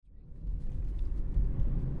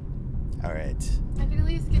All right. I can at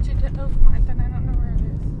least get you to Oakmont, then I don't know where it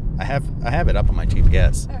is. I have it up on my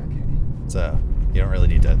GPS, Oh, okay. so you don't really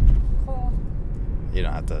need to. Cool. You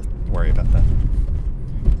don't have to worry about that.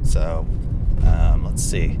 So, let's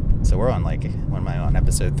see. So we're on when am I on?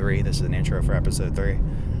 Episode 3. This is an intro for episode 3.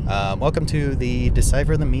 Welcome to the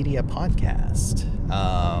Decipher the Media podcast.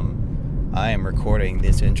 I am recording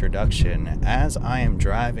this introduction as I am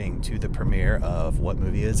driving to the premiere of what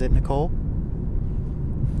movie is it, Nicole?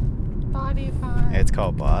 Body Farm. It's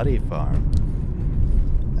called Body Farm.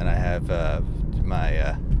 And I have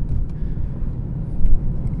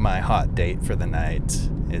my hot date for the night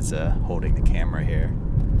is holding the camera here.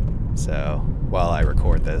 So while I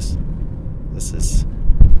record this is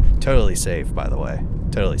totally safe, by the way.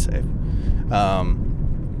 Totally safe.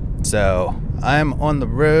 So I'm on the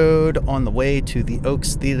road on the way to the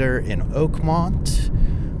Oaks Theater in Oakmont.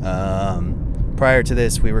 Prior to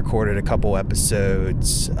this, we recorded a couple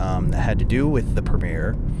episodes that had to do with the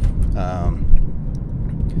premiere.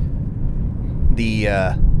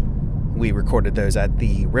 We recorded those at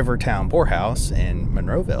the Rivertown Poorhouse in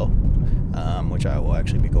Monroeville, which I will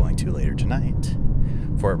actually be going to later tonight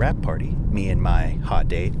for a wrap party. Me and my hot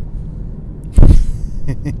date.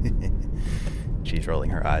 She's rolling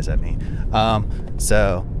her eyes at me.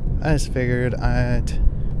 So I just figured I'd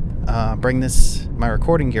bring my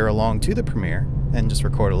recording gear along to the premiere and just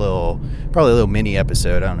record probably a little mini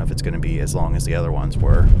episode. I don't know if it's going to be as long as the other ones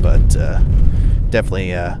were, but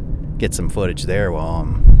definitely get some footage there while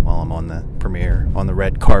I'm on the premiere, on the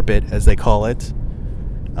red carpet, as they call it.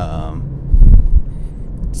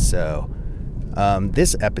 So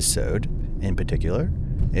this episode in particular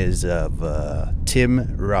is of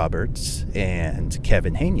Tim Roberts and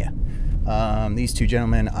Kevin Hania. These two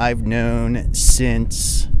gentlemen I've known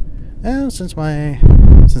since I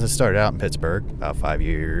started out in Pittsburgh, about 5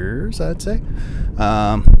 years, I'd say.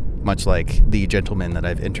 Much like the gentlemen that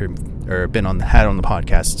I've had on the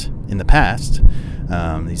podcast in the past.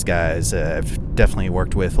 These guys I've definitely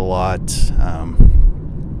worked with a lot.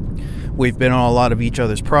 We've been on a lot of each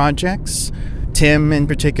other's projects. Tim, in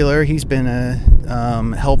particular, he's been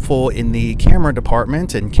helpful in the camera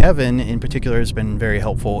department, and Kevin, in particular, has been very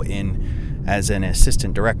helpful as an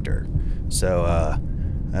assistant director. So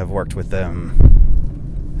I've worked with them.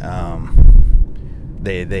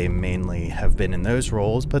 They mainly have been in those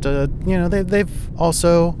roles, but they've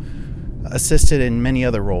also assisted in many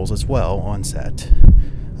other roles as well on set.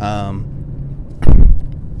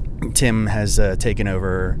 Tim has taken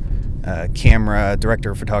over camera director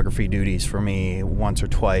of photography duties for me once or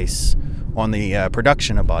twice on the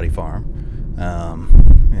production of Body Farm,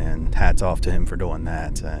 and hats off to him for doing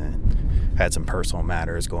that. Had some personal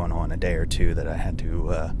matters going on a day or two that I had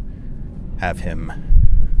to have him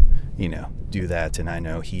do that, and I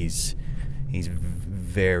know he's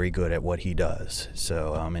very good at what he does.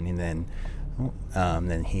 So and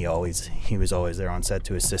then he was always there on set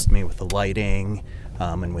to assist me with the lighting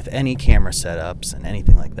and with any camera setups and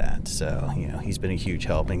anything like that. So he's been a huge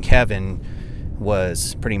help. And Kevin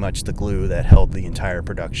was pretty much the glue that held the entire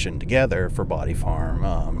production together for Body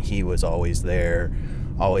Farm. He was always there,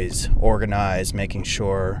 always organized, making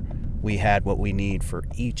sure we had what we need for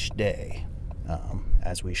each day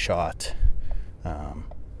as we shot.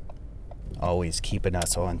 Always keeping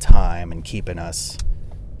us on time and keeping us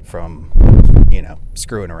from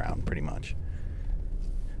screwing around pretty much.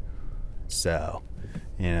 So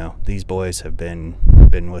these boys have been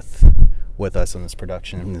with us on this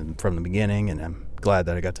production from the beginning, and I'm glad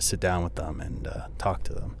that I got to sit down with them and talk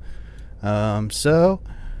to them.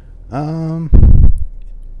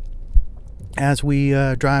 As we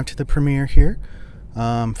drive to the premiere here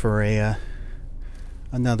for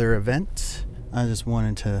another event, I just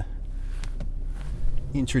wanted to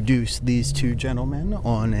introduce these two gentlemen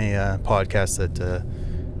on a podcast that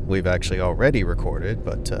we've actually already recorded,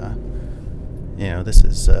 but this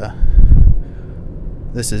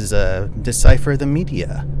is Decipher the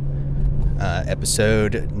Media,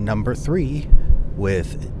 episode number 3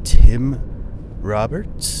 with Tim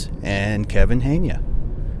Roberts and Kevin Hania.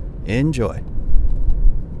 Enjoy.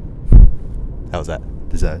 How's that?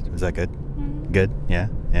 Was that good? Mm-hmm. Good? Yeah.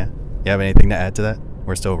 You have anything to add to that?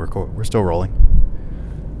 We're still rolling.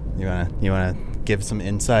 You wanna give some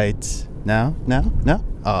insights now? No?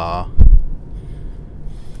 Aw.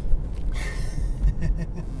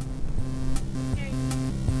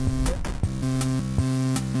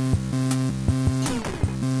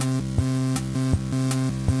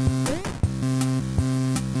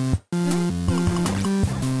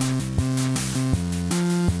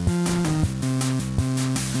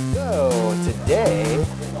 So today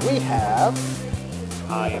we have.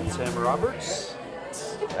 I am Tim Roberts.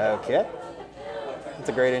 Okay. That's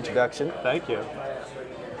a great introduction. Thank you.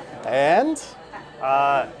 And?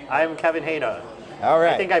 I'm Kevin Hayna. All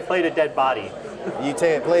right. I think I played a dead body. You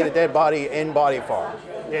played a dead body in Body Farm.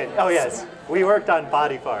 Yeah. Oh, yes. We worked on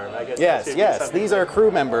Body Farm. I guess. Yes. These are crew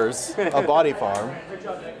members of Body Farm.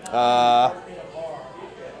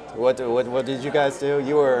 What did you guys do?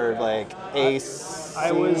 You were like Ace.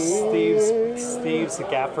 I was Steve's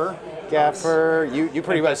gaffer. Gaffer. You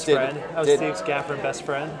pretty much did. I was Steve's gaffer and best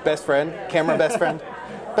friend. Best friend. Camera best friend.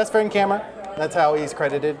 Best friend camera. That's how he's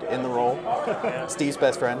credited in the role. Yeah. Steve's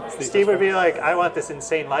best friend. Steve would be like, I want this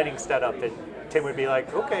insane lighting setup, and Tim would be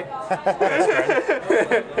like, okay.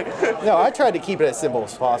 No, I tried to keep it as simple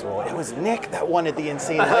as possible. It was Nick that wanted the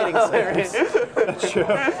insane lighting setups. That's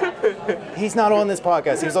true. He's not on this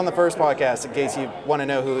podcast. He was on the first podcast in case you want to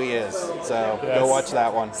know who he is. So go watch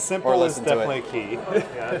that one Simple or is listen to definitely it. key.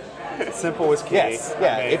 Yeah. Simple is key. Yes,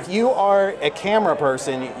 yeah. I mean, If you are a camera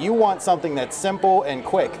person, you want something that's simple and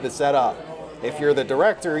quick to set up. If you're the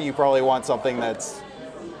director, you probably want something that's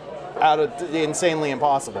insanely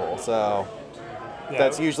impossible. So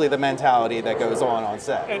that's usually the mentality that goes on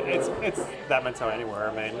set. It's that mentality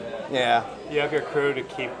anywhere. I mean, Yeah. you have your crew to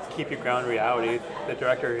keep you grounded in reality. The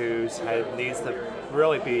director needs to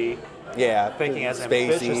really be thinking as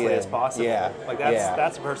ambitiously as possible. Yeah. Like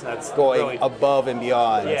that's a person that's Going really, above and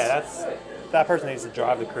beyond. Yeah, that person needs to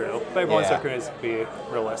drive the crew. But everyone Yeah. the crew needs to be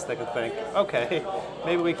realistic and think, okay,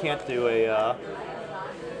 maybe we can't do a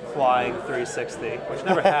flying 360, which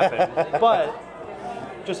never happened. But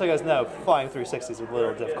just so you guys know, flying 360 is a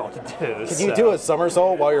little difficult to do. Can you do a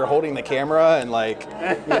somersault while you're holding the camera and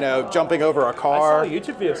jumping over a I car? saw a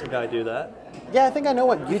YouTube video of some guy do that. Yeah, I think I know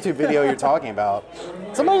what YouTube video you're talking about.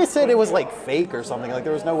 Somebody said it was like fake or something. Like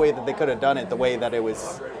there was no way that they could have done it the way that it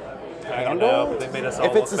was. I don't know, but they made us all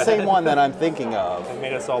If it's look the bad. same one that I'm thinking of. They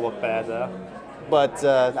made us all look bad, though. But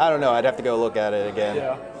I don't know. I'd have to go look at it again.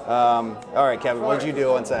 Yeah. All right, Kevin, what did you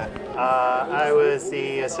do on set? I was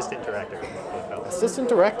the assistant director. Assistant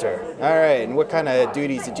director. All right, and what kind of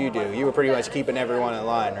duties did you do? You were pretty much keeping everyone in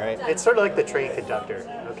line, right? It's sort of like the train conductor.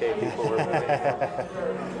 Okay, people were moving.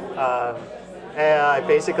 And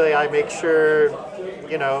I make sure,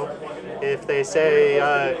 if they say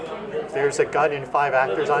there's a gun and 5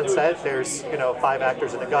 actors on set, there's 5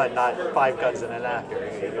 actors in a gun, not 5 guns and an actor.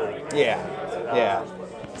 Yeah.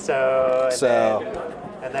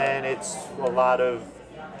 And then it's a lot of,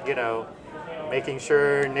 making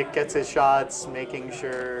sure Nick gets his shots, making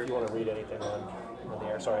sure. You want to read anything on the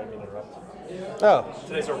air? Sorry, I didn't mean to interrupt. Oh.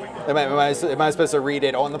 Today's our week. Am I supposed to read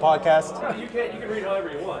it on the podcast? You can read however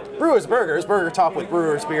you want. Brewer's Burgers, burger topped with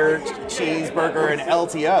brewer's beer, cheeseburger, and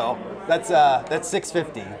LTO. That's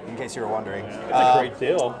 $6.50, in case you were wondering. That's a great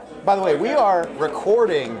deal. By the way, we are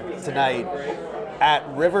recording tonight at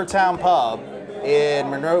Rivertown Pub in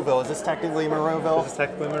Monroeville. Is this technically Monroeville? This is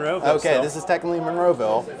technically Monroeville. Okay, this is technically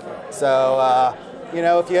Monroeville. So,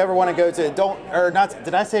 if you ever want to go to,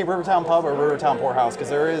 did I say Rivertown Pub or Rivertown Poorhouse? Because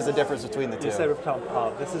there is a difference between the two. You said Rivertown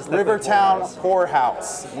Pub. This is Rivertown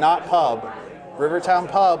Poorhouse, not pub. Rivertown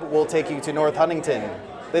Pub will take you to North Huntington.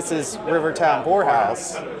 This is Rivertown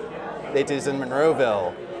Poorhouse. It is in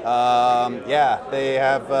Monroeville. They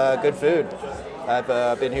have good food.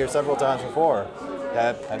 I've been here several times before.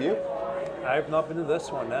 Have you? I've not been to this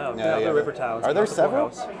one, no. Yeah, The Rivertowns. Are there not the several?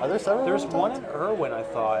 Poorhouse. Are there several? There's Rivertowns? one in Irwin, I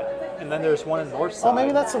thought, and then there's one in Northside. Oh,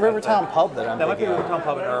 maybe that's the Rivertown Pub that I'm That might be thinking of. Rivertown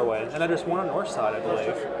Pub in Irwin, and then there's one on Northside, I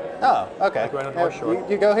believe. Oh, okay. Like right on North Shore.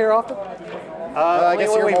 You go here often? I guess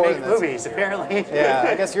you're we more make in this. movies, apparently. Yeah,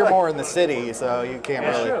 I guess you're more in the city, so you can't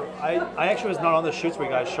That's really. true. I actually was not on the shoots where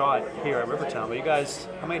you guys shot here at Rivertown, but you guys,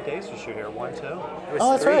 how many days did you shoot here? 1, 2?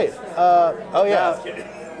 Oh, that's right.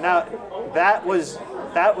 Now, that was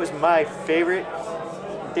my favorite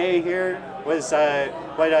day here. Was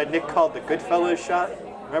what Nick called the Goodfellas shot.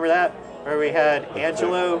 Remember that? Where we had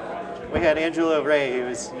Angelo. We had Angelo Ray. He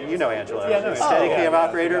was, Angelo. Yeah, I know. Steadicam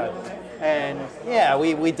operator. And yeah,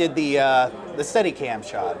 we did the Steadicam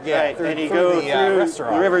shot. Yeah, right, and you through go the through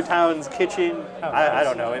restaurant. Rivertown's kitchen. I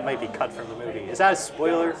don't know. It might be cut from the movie. Is that a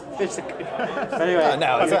spoiler? But anyway,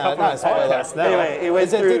 No, it's not a spoiler. Anyway, it went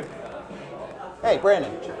through. Hey,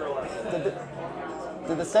 Brandon.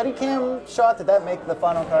 Did the Steadicam shot? Did that make the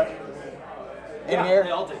final cut? In here? They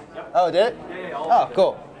all did. Yep. Oh, did it? Yeah, all Oh,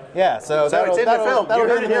 cool. Yeah, so it's in the film. That'll You be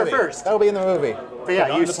heard in the it here movie. first. That'll be in the movie. But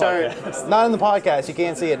yeah, you start. Not in the podcast. You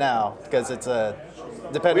can't see it now because it's a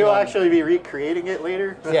depending We will on, actually be recreating it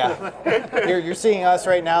later. Yeah, you're seeing us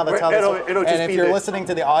right now. That's how It'll this. just And if be you're the- listening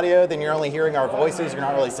to the audio, then you're only hearing our voices. You're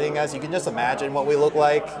not really seeing us. You can just imagine what we look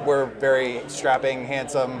like. We're very strapping,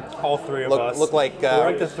 handsome. All three of Look- us. look like, we're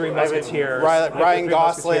like the Three Musketeers. Ryan, Like the Ryan Three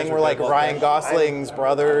Gosling. Musketeers We're with like Bill Ryan Fish. Gosling's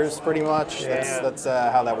brothers, pretty much. Yeah. That's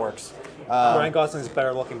how that works. Ryan Gosling's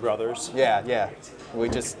better looking brothers. Yeah. We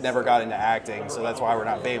just never got into acting, so that's why we're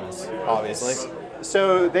not famous, obviously.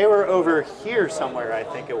 So they were over here somewhere, I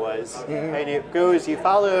think it was. Mm-hmm. And it goes, you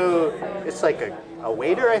follow, it's like a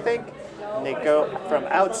waiter, I think. And they go from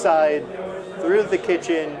outside through the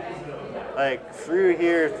kitchen, like through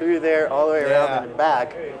here, through there, all the way around Yeah. and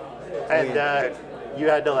back. And you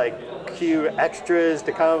had to like queue extras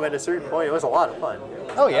to come at a certain point. It was a lot of fun.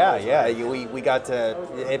 Oh yeah. We got to.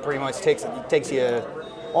 It pretty much takes you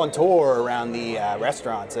on tour around the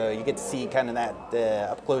restaurant, so you get to see kind of that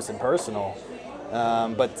up close and personal.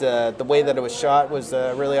 But the way that it was shot was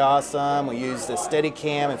really awesome. We used a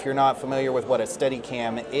Steadicam. If you're not familiar with what a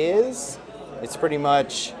Steadicam is, it's pretty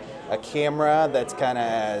much a camera that's kind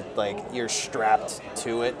of like you're strapped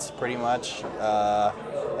to it, pretty much,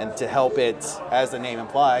 and to help it, as the name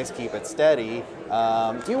implies, keep it steady.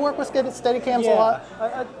 Do you work with Steadicams a lot?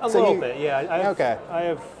 A So little you- bit, yeah. Okay. I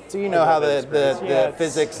have. So you know how the Yeah, it's-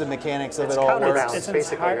 physics and mechanics of it's it all counterbalance. works.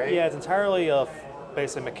 Basically, right? Yeah, it's entirely a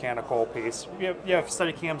basically mechanical piece. You have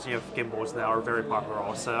Steadicams, you have gimbals now, are very popular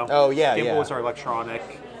also. Oh, yeah, Gimbals yeah. are electronic.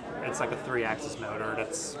 It's like a 3-axis motor.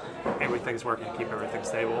 That's everything's working to keep everything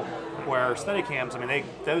stable. Where Steadicams, I mean,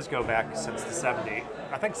 those go back since the 70s.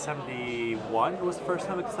 I think 71 was the first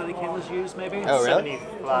time a Steadicam was used, maybe. Oh, really?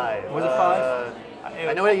 75. Was it 5?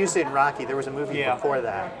 I know I used it in Rocky. There was a movie Yeah. before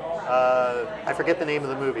that. I forget the name of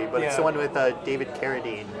the movie, but it's the Yeah. one with David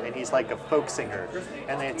Carradine, and he's like a folk singer.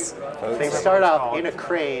 And they singer. start out in a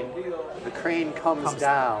crane. The crane comes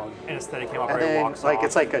down, And a Steadicam and operator then walks like off.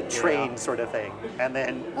 it's like a Yeah. train sort of thing. And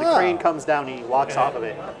then the Ah. crane comes down, and he walks And off of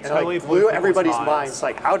it, and totally like blew blew people's everybody's minds. minds.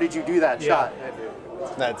 Like, how did you do that Yeah. shot?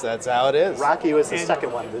 That's how it is. Rocky was the And-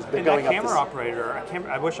 second one. That's been And going that up camera this. operator,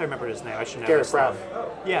 I wish I remembered his name. I should know. Garrett this stuff. Brown.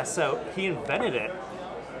 Yeah, so he invented it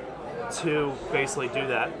to basically do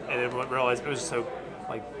that, and then realized it was so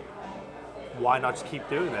like, why not just keep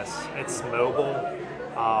doing this? It's mobile,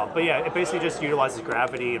 but yeah, it basically just utilizes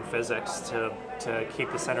gravity and physics to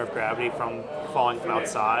keep the center of gravity from falling from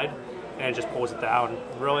outside, and it just pulls it down.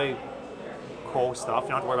 Really cool stuff. You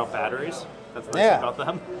don't have to worry about batteries. That's the nice Yeah. thing about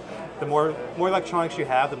them. The more electronics you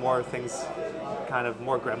have, the more things, kind of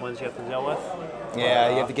more gremlins you have to deal with. Yeah,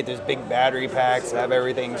 you have to get those big battery packs, have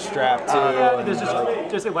everything strapped to. Yeah, and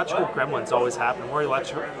there's electrical gremlins always happen. The more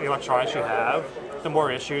electronics you have, the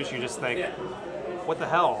more issues you just think, what the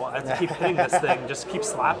hell? I have to keep hitting this thing, just keep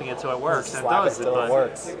slapping it till it works. And it slap does. it till it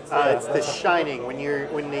works. It's The Shining when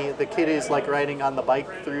the kid is like riding on the bike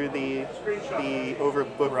through the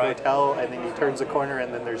overbooked Right. hotel, and then he turns a corner,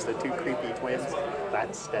 and then there's the two creepy twins.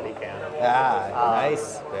 That's Steadicam.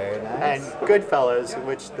 Nice, very And nice. Goodfellas,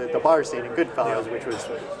 which the bar scene in Goodfellas, which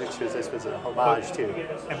was this was a homage to.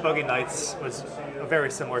 And Boogie Nights was a very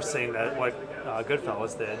similar scene that what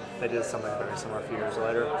Goodfellas did. They did something very similar a few years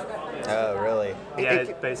later. Oh, really? Yeah,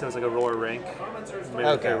 it basically was like a roller rink. Maybe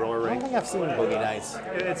Okay. a roller I don't rink. think I've seen Boogie Nights.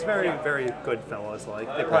 It's very, very Goodfellas like.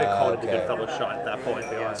 They probably called it the okay. Goodfellas shot at that point, to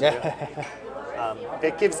be honest with you. Yeah.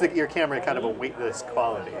 It gives your camera kind of a weightless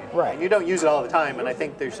quality. Right. And you don't use it all the time, and I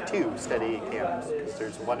think there's two Steadicams.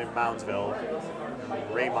 There's one in Moundsville.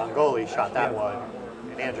 Ray Mongoli shot that one,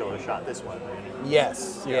 and Angelo shot this one.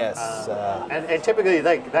 Yes. And typically,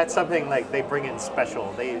 like that's something like they bring in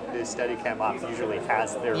special. The Steadicam op usually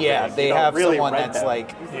has their Yeah, rig. they You don't have really someone rent that's them.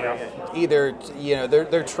 like Yeah. either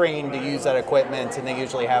they're trained to use that equipment, and they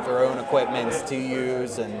usually have their own equipment to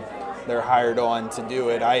use, and they're hired on to do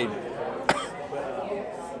it.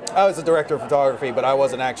 I was a director of photography, but I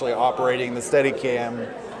wasn't actually operating the Steadicam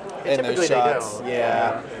in Typically those they shots. don't.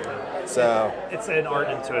 Yeah. So It's an art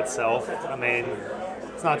into itself. I mean,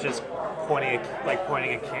 it's not just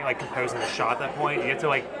composing the shot at that point. You get to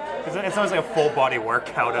like, it's almost like a full body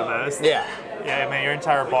workout almost. yeah. Yeah, I mean, your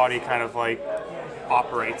entire body kind of like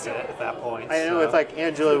operates it at that point. I know so. it's like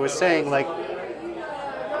Angela was saying, like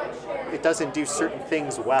it doesn't do certain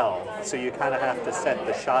things well, so you kind of have to set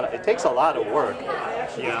the shot up. It takes a lot of work.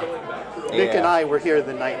 Yeah. Nick and Yeah. I were here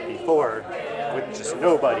the night before with just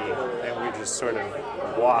nobody, and we just sort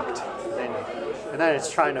of walked. And then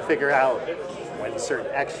it's trying to figure out when certain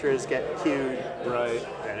extras get cued, Right.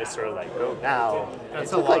 and it's sort of like, go now.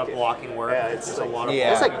 That's It a took lot like- of blocking work. Yeah, it's a like- lot of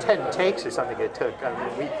Yeah. It's like 10 takes or something it took. I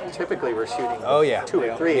mean, we typically were shooting Oh yeah. 2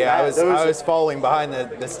 or 3. Yeah, I Those- was following behind the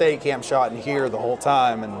Steadicam shot in here the whole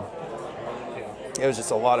time, and it was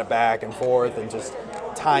just a lot of back and forth, and just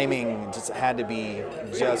timing just had to be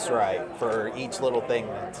just right for each little thing.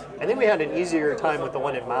 I think we had an easier time with the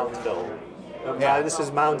one in Moundsville. Yeah. This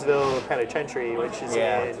is Moundsville Penitentiary, which is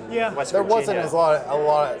in West There Virginia.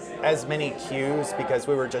 wasn't as many cues because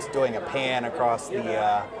we were just doing a pan across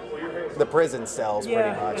the prison cells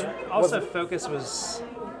pretty much. Also, focus was.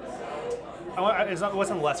 It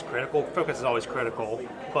wasn't less critical. Focus is always critical,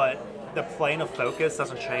 but the plane of focus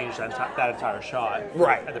doesn't change that entire shot.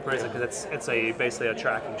 Right. At the prison because it's basically a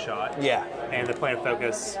tracking shot. Yeah. And the plane of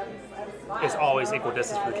focus is always equal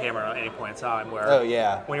distance for the camera at any point in time. Where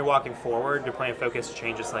when you're walking forward, your plane of focus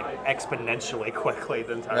changes like exponentially quickly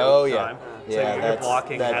the entire time. So your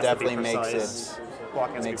blocking that has definitely to be makes precise.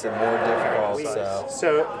 it makes it more difficult.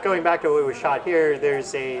 So going back to what was shot here,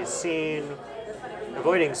 there's a scene.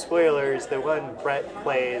 Avoiding spoilers, the one Brett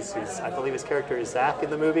plays, I believe his character is Zach in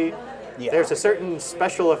the movie. Yeah. There's a certain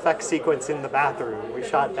special effects sequence in the bathroom. We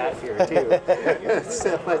shot that here too.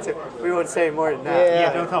 So we won't say more than that.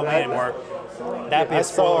 Yeah, don't tell me anymore. That'd be a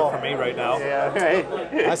spoiler for me right now. Yeah, right.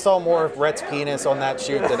 I saw more of Rhett's penis on that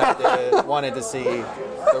shoot than I wanted to see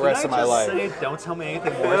the rest of my life. Say, don't tell me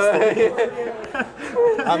anything more.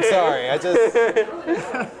 I'm sorry. It's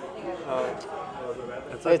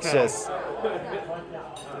okay. just.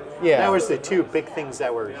 Yeah. That was the two big things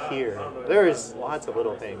that were here. There was lots of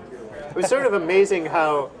little things. It was sort of amazing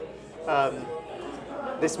how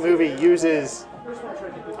this movie uses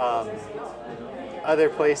other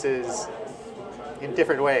places in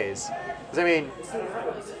different ways. Because I mean,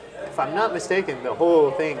 if I'm not mistaken, the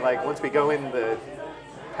whole thing, like once we go in the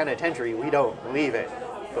penitentiary, we don't leave it.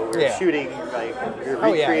 But we're shooting, like, we're recreating.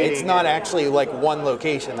 Oh yeah, it's not actually like one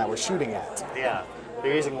location that we're shooting at. Yeah,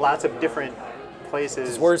 they're using lots of different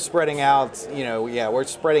places. We're spreading out, we're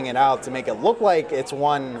spreading it out to make it look like it's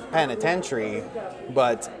one penitentiary,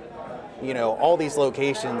 but all these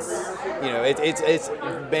locations, it's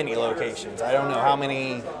many locations. I don't know how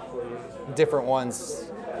many different ones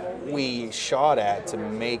we shot at to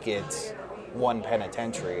make it one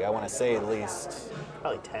penitentiary. I want to say at least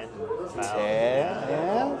probably 10.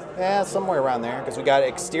 10, somewhere around there, because we got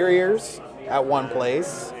exteriors at one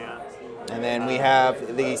place. And then we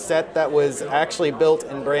have the set that was actually built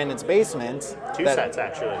in Brandon's basement. Two sets,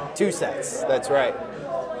 actually. 2 sets, that's right.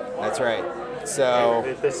 That's right. So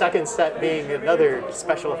the second set being another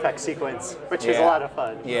special effects sequence, which is a lot of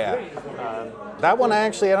fun. Yeah. That one, I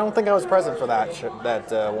don't think I was present for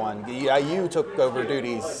that one. You took over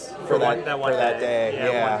duties for that day.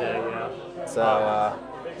 Yeah, one day, yeah. So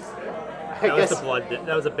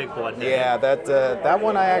that was a big blood day. Yeah, that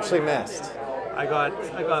one I actually missed. I got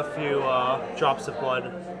a few drops of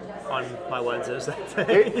blood on my lenses that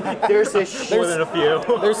day. There's more than a few.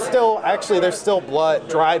 There's still blood,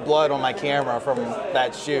 dried blood on my camera from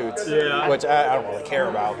that shoot. Yeah. Which I don't really care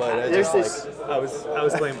about, but I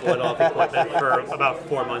was playing blood off equipment for about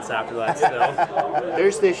 4 months after that. Still.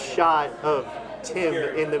 There's this shot of Tim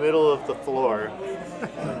in the middle of the floor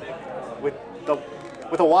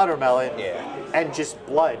with a watermelon and just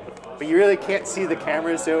blood. But you really can't see the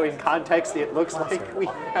camera, so in context, it looks like we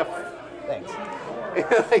have. Thanks.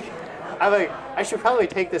 I should probably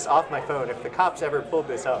take this off my phone. If the cops ever pulled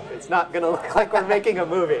this up, it's not gonna look like we're making a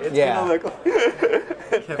movie. It's gonna look like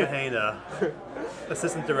Kevin Hayna,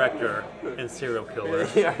 assistant director in Serial Killer.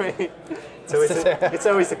 Yeah, right. So it's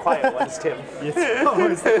always the quiet ones, Tim. It's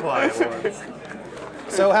always the quiet ones.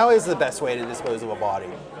 So how is the best way to dispose of a body?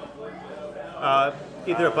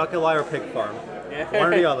 Either a bucket lie or pig farm.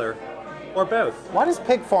 One or the other. Or both. Why does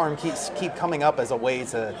pig farm keep coming up as a way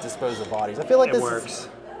to dispose of bodies? I feel like it works.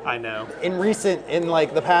 I know. In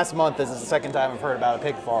the past month, this is the second time I've heard about a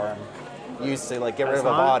pig farm used to get rid of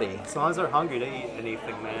a body. As long as they're hungry, they eat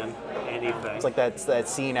anything, man. Anything. It's like that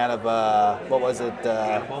scene out of what was it?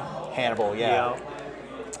 Hannibal. Yeah.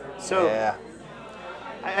 So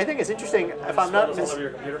I think it's interesting. If I'm not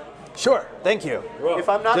Sure. Thank you. If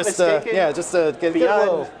I'm not mistaken, just to get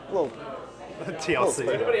a little TLC.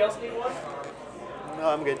 Anybody else need one? No,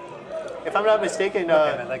 I'm good. If I'm not mistaken,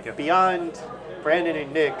 beyond Brandon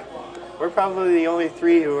and Nick, we're probably the only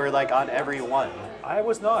 3 who are on every one. I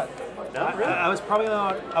was not. No, really? I was probably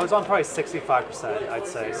on. I was on probably 65%. I'd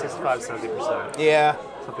say 65, 70%. Yeah.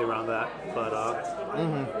 Something around that. But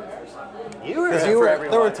you were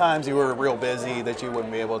there were times you were real busy that you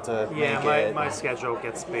wouldn't be able to. Yeah, my schedule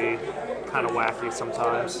gets me kind of wacky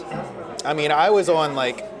sometimes. I mean, I was on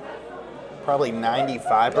probably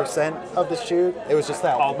 95% of the shoot. It was just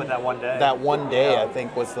that. All but that one day. That one day, I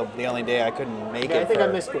think, was the only day I couldn't make it. I think I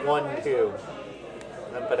missed 1 too.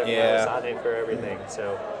 But I was on it for everything.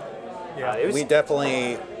 So we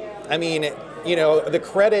definitely. I mean, you know, the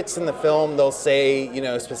credits in the film, they'll say, you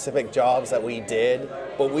know, specific jobs that we did,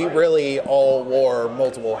 but we really all wore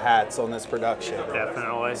multiple hats on this production.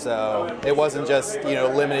 Definitely. So it wasn't just, you know,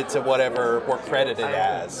 limited to whatever we're credited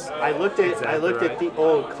as. I looked at the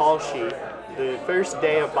old call sheet. The first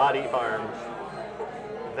day of Body Farm,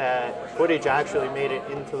 that footage actually made it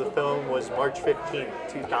into the film was March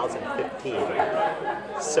 15th,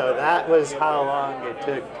 2015. So that was how long it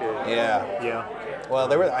took to... Yeah.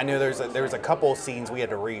 Well, I knew there was a couple scenes we had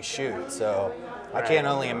to reshoot, so I can't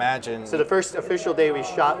only imagine. So the first official day we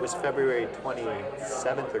shot was February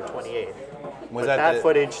 27th or 28th. Was But that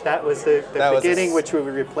footage, that was the beginning, which we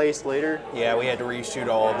replaced later. Yeah, we had to reshoot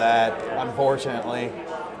all of that, unfortunately.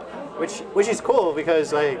 Which is cool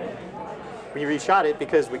because like we reshot it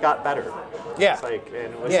because we got better. Yeah. It's like,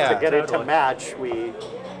 and it was to get it to match, we...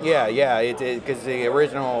 Yeah, because the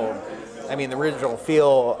original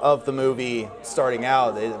feel of the movie starting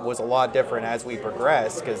out, it was a lot different as we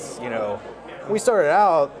progressed, because, you know, we started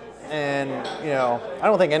out and, you know, I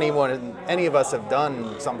don't think any of us have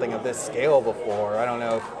done something of this scale before. I don't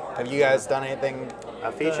know, have you guys done anything?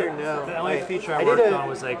 A feature? No. The only feature I worked on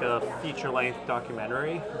was like a feature-length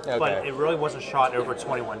documentary, but it really wasn't shot over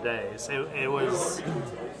 21 days. It was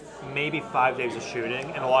maybe 5 days of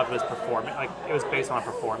shooting, and a lot of it was performance. Like, it was based on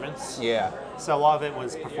performance. Yeah. So a lot of it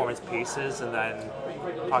was performance pieces, and then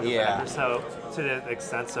talking about it. So to the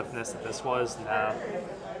extensiveness that this was, no.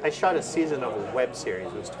 I shot a season of a web series.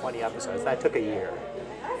 It was 20 episodes. That took a year.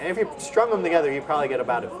 And if you strung them together, you probably get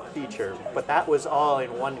about a feature. But that was all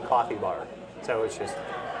in one coffee bar. So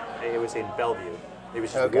it was in Bellevue. It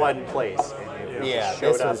was just one place. And it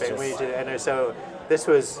showed up. So this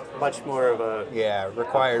was much more of a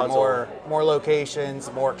required more locations,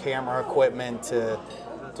 more camera equipment to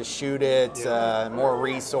shoot it, more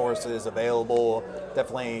resources available.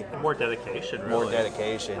 Definitely and more dedication. Really. More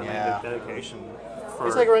dedication. Dedication. For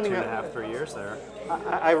it's like running 2.5, 3 years there.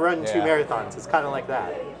 I run 2 marathons. It's kind of like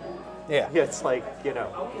that. Yeah. It's like, you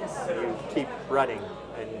know, you keep running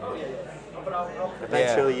and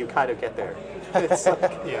eventually you kind of get there. It's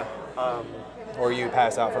like, or you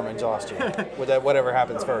pass out from exhaustion. Whatever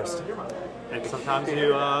happens first. And sometimes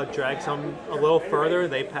you drag some a little further,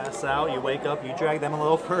 they pass out, you wake up, you drag them a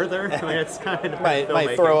little further. I mean, it's kind of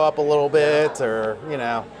might throw up a little bit, or, you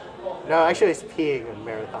know. No, actually it's peeing in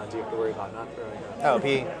marathons you have to worry about, not throwing up. Oh,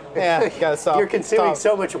 pee. Yeah, you gotta stop. You're consuming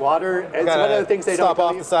so much water. It's one of the things they don't stop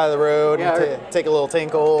off the side of the road and take a little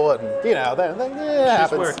tinkle, and, you know, that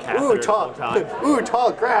happens. Wear a catheter Ooh,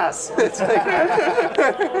 tall grass. It's like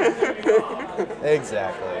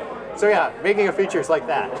exactly. So yeah, making a feature is like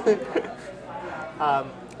that.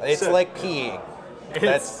 It's like peeing.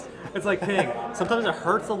 It's like peeing. Sometimes it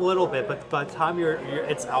hurts a little bit, but by the time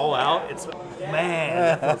it's all out,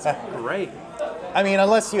 that feels great. I mean,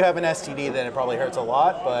 unless you have an STD, then it probably hurts a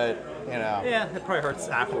lot, but, you know. Yeah, it probably hurts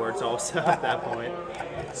afterwards also at that point.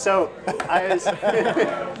 So, I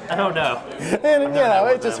don't know. And, you know,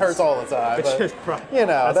 it just hurts all the time. But, you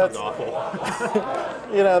know, that's awful.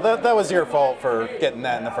 You know, that was your fault for getting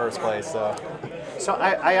that in the first place, so. So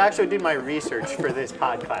I actually did my research for this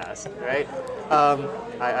podcast, right?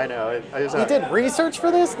 I know. You did research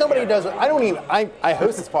for this? Nobody does. I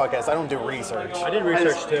host this podcast. I don't do research. I did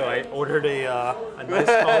research too. I ordered a nice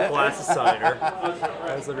tall glass of cider.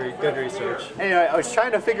 That was good research. Anyway, I was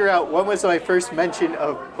trying to figure out when was my first mention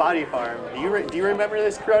of Body Farm. Do you remember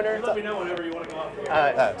this, Croner? Let me know whenever you want to go on.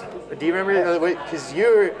 Do you remember? Because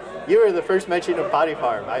you were the first mention of Body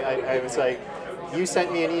Farm. I was like, you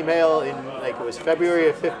sent me an email in it was February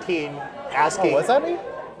of 15 asking. Oh, was that me?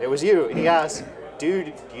 It was you. And he asked,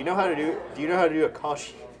 dude, do you know how to do a call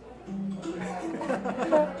sheet?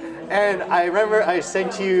 And I remember I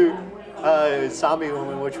sent you Zombie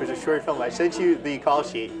Woman, which was a short film. I sent you the call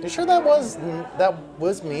sheet. You sure that was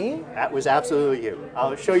me? That was absolutely you.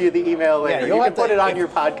 I'll show you the email later. Yeah, you can put it on your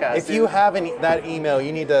podcast. If you have that email,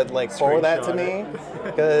 you need to forward that to me,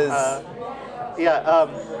 because.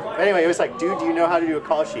 Anyway, it was like, dude, do you know how to do a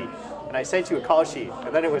call sheet? And I sent you a call sheet,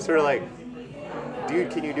 and then it was sort of like,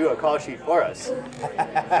 dude, can you do a call sheet for us?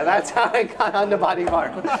 And that's how I got onto Body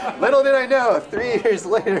Farm. Little did I know, 3 years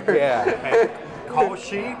later. Yeah. Call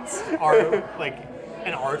sheets are like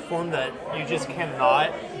an art form that you just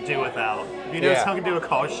cannot do without. If you know someone can do a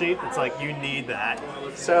call sheet, it's like you need that.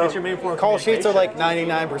 So it's your main form of call sheets are like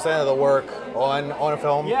 99% of the work on a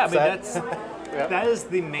film. Yeah, but set. that is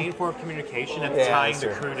the main form of communication and tying the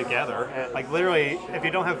crew together. Like literally, if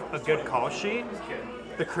you don't have a good call sheet,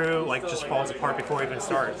 the crew just falls apart before it even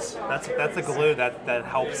starts. That's the glue that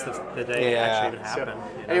helps the day actually even happen.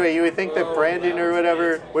 So, anyway, you would think that Brandon or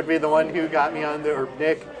whatever would be the one who got me on or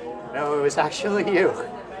Nick. No, it was actually you.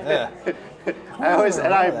 Yeah.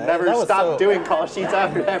 I've never That was stopped so- doing call sheets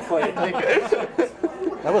after that point. Like,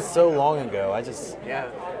 That was so long ago. yeah.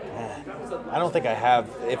 I don't think I have.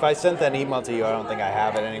 If I sent that email to you, I don't think I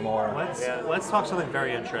have it anymore. Let's talk something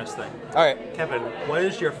very interesting. All right. Kevin, what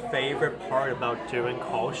is your favorite part about doing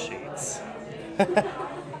call sheets?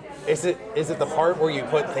 Is it the part where you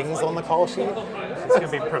put things on the call sheet? It's gonna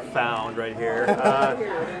be profound right here.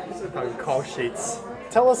 Call sheets.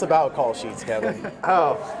 Tell us about call sheets, Kevin.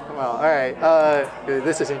 Oh, well, all right.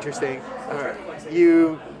 This is interesting.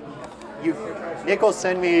 Nick will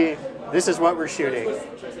send me, this is what we're shooting.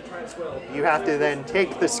 You have to then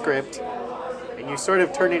take the script and you sort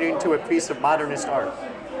of turn it into a piece of modernist art.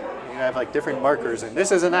 You have like different markers, and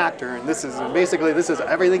this is an actor, and this is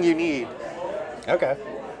everything you need. Okay.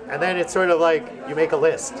 And then it's sort of like you make a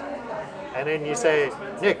list. And then you say,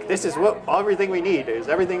 Nick, this is everything we need. Is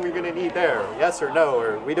everything we're going to need there? Yes or no,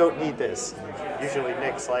 or we don't need this. And usually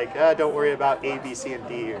Nick's like, don't worry about A, B, C, and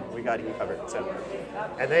D. We got you covered. So,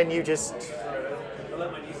 and then you just,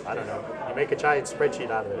 I don't know, you make a giant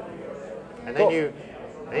spreadsheet out of it. And then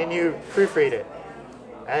you proofread it.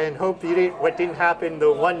 And hope what didn't happen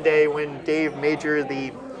the one day when Dave majored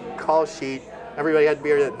the call sheet, everybody had to be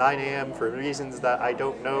here at 9 a.m. for reasons that I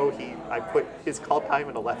don't know. I put his call time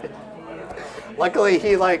at 11. Luckily,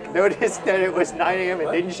 he noticed that it was 9 a.m.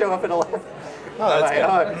 and didn't show up at 11. Oh, that's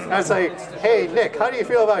good. I was like, hey, Nick, how do you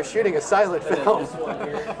feel about shooting a silent film?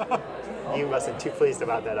 He wasn't too pleased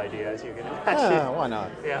about that idea, as you can imagine. Why not?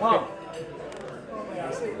 Yeah.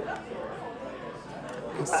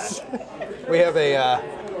 We have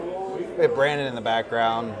Brandon in the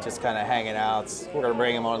background, just kind of hanging out. We're gonna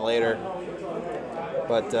bring him on later,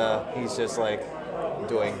 but he's just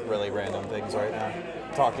doing really random things right now,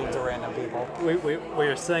 talking to random people. What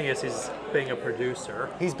you're saying is he's being a producer.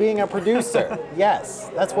 He's being a producer. Yes,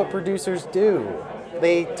 that's what producers do.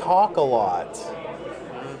 They talk a lot.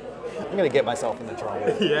 I'm gonna get myself into trouble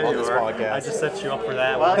on this podcast. I just set you up for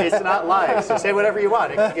that. Well, it's not live, so say whatever you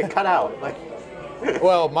want. It can get cut out.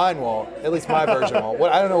 Well, mine won't. At least my version won't.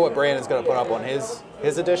 I don't know what Brandon's going to put up on his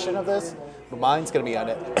edition of this, but mine's going to be on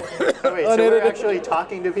it. Wait, so we're actually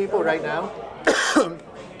talking to people right now?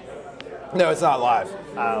 No, it's not live.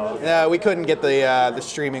 Oh, okay. Yeah, we couldn't get the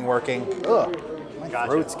streaming working. Ugh, my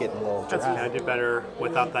Gotcha. throat's getting a little That's dry. okay. I do better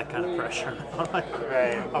without that kind of pressure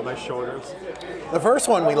on my shoulders. The first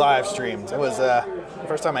one we live streamed. It was the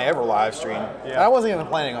first time I ever live streamed. Yeah. I wasn't even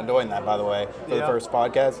planning on doing that, by the way, for the first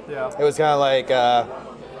podcast. Yeah. It was kind of like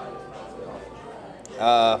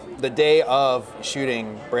the day of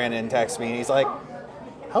shooting. Brandon texted me and he's like,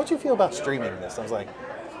 "How'd you feel about streaming this?" I was like,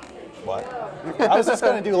 "What?" I was just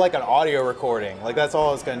gonna do an audio recording. That's all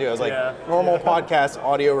I was gonna do. I was like, normal podcast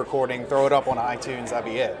audio recording, throw it up on iTunes, that'd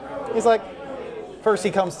be it. He's like, first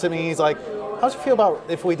he comes to me, he's like, "How'd you feel about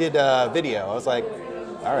if we did video?" I was like,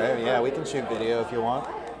 "All right, yeah, we can shoot video if you want."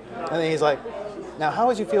 And then he's like, "Now, how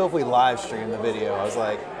would you feel if we live stream the video?" I was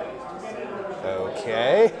like,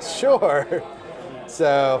 "Okay, sure."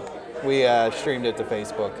 So we streamed it to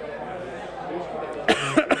Facebook.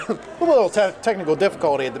 A little technical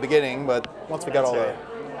difficulty at the beginning, but once we got all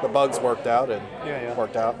the bugs worked out, it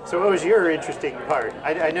worked out. So what was your interesting part?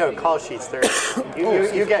 I know call sheets.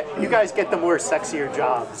 You guys get the more sexier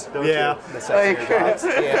jobs, don't you? The sexier jobs.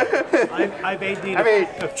 Yeah. I've AD'd I mean,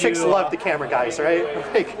 a few, chicks love the camera guys, right?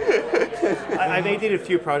 I've AD'd a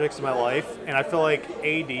few projects in my life, and I feel like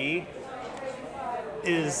AD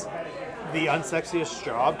is the unsexiest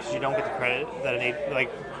job because you don't get the credit that an AD,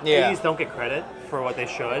 ADs don't get credit for what they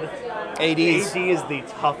should. ADs. AD is the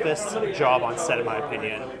toughest job on set, in my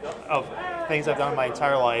opinion. Of things I've done in my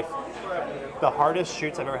entire life, the hardest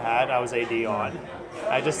shoots I've ever had, I was AD on.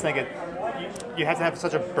 I just think you have to have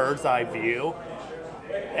such a bird's eye view,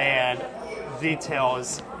 and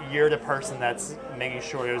details. You're the person that's making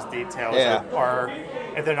sure those details are,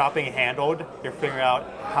 if they're not being handled, you're figuring out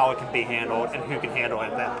how it can be handled and who can handle it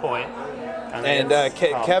at that point. And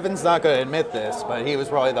Kevin's not going to admit this, but he was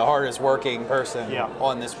probably the hardest working person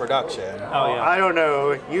on this production. Oh, yeah. I don't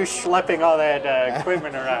know. You schlepping all that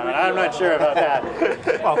equipment around. I'm not sure about that.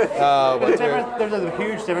 There's a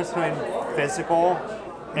huge difference between physical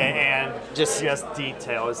and just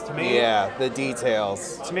details. To me, the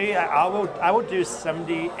details. To me, I would do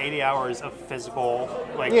 70, 80 hours of physical,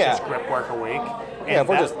 just grip work a week. And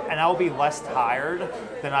I will be less tired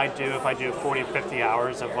than I do if I do 40, 50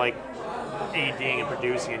 hours of ADing and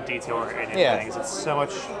producing and detail oriented Yeah. things. It's so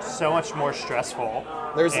much more stressful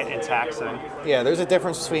and taxing. Yeah, there's a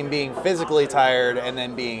difference between being physically tired and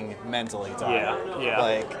then being mentally tired. Yeah.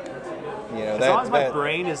 Like, you know, As long as my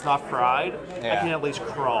brain is not fried, I can at least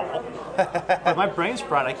crawl. But my brain's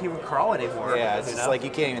fried, I can't even crawl anymore. Yeah, it's just like you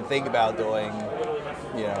can't even think about doing,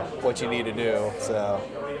 you know, what you need to do. So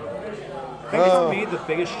I think for me, the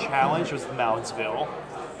biggest challenge was Moundsville.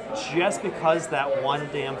 Just because that one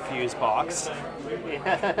damn fuse box. you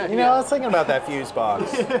know, I was thinking about that fuse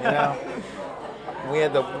box. You know, we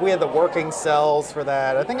had the working cells for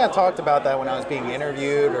that. I think I talked about that when I was being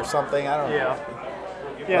interviewed or something. I don't know.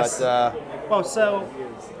 Yeah. Yes. But well, so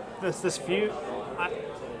this fuse,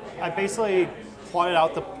 I basically plotted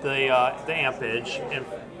out the ampage, and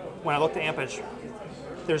when I looked at ampage,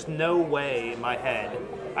 there's no way in my head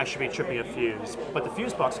I should be tripping a fuse, but the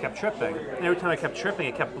fuse box kept tripping, and every time I kept tripping,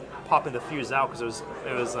 it kept popping the fuse out because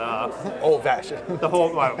it was old fashioned. the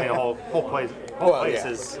whole place yeah.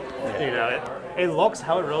 is, you know, it looks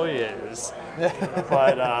how it really is,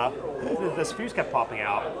 but this fuse kept popping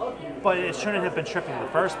out, but it shouldn't have been tripping in the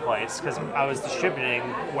first place because I was distributing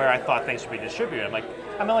where I thought things should be distributed. I'm like,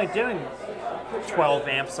 I'm only doing 12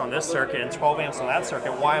 amps on this circuit and 12 amps on that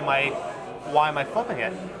circuit. Why am I flipping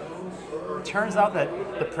it? Turns out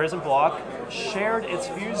that the Prism block shared its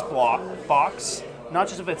fuse box, not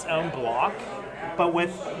just of its own block, but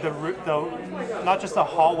with the not just the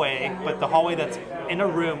hallway, but the hallway that's in a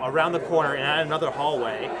room around the corner and at another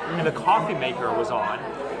hallway, and the coffee maker was on.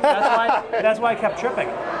 That's why I kept tripping.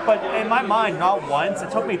 But in my mind, not once. It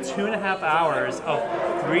took me 2.5 hours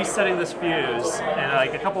of resetting this fuse and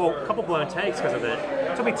like a couple blown takes because of it.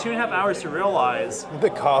 It took me 2.5 hours to realize The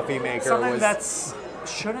coffee maker something was. that's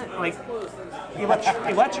shouldn't like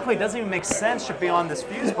electrically doesn't even make sense should be on this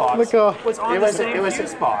fuse box. Was on the same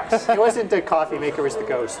fuse box. It wasn't the coffee maker, it was the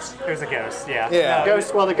ghosts. It was a ghost, yeah. Yeah.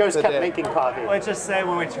 No, The ghost kept day. making coffee. let's just say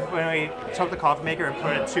when we took the coffee maker and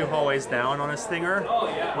put it 2 hallways down on a stinger,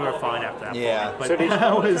 we were fine after that Yeah. point. But So did-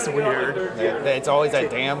 that was weird. It's always that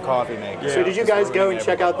damn coffee maker. So did you guys go and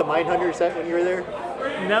check out the Mindhunter set when you were there?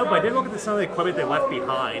 No, but I did look at some of the equipment they left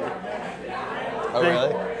behind. Oh,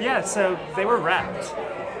 really? Yeah, so they were wrapped.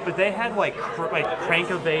 But they had like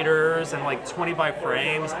crank-ovators and like 20 by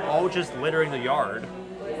frames all just littering the yard.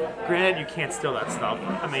 Granted, you can't steal that stuff.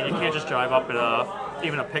 I mean, you can't just drive up in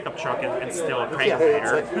even a pickup truck and steal a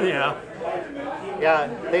crank-ovator. it's like- Yeah.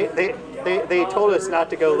 Yeah, they told us not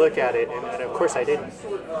to go look at it, and of course I didn't.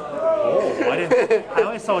 I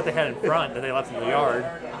only saw what they had in front that they left in the yard.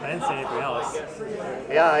 I didn't see anything else.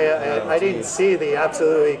 Yeah, I didn't see the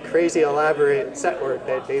absolutely crazy elaborate set work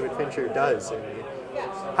that David Fincher does. And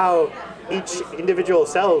how each individual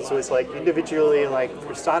cells was like individually like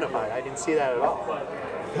personified. I didn't see that at all.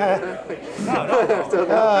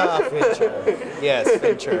 Fincher. Yes,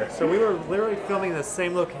 Fincher. So we were literally filming the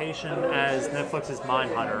same location as Netflix's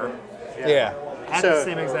Mindhunter Yeah. at the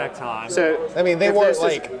same exact time. So I mean, they if weren't there's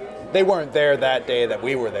this- like they weren't there that day that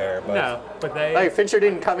we were there, but no, but they like Fincher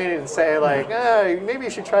didn't come in and say like, maybe you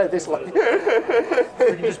should try this one. we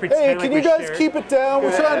can just pretend hey, like can we you guys shared- keep it down?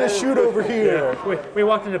 We're trying to shoot over here. We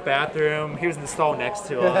walked in the bathroom. He was in the stall next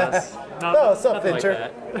to us. Oh, what's up, nothing like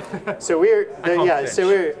Fincher? that. So we're call him so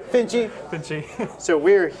we're Finchy. Finchy. so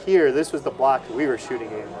we're here. This was the block that we were shooting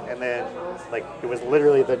in, and then like it was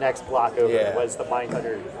literally the next block over Yeah. was the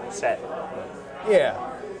Mindhunter set. Yeah.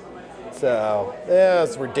 So yeah,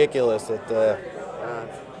 it's ridiculous that.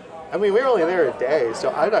 I mean, we were only there a day,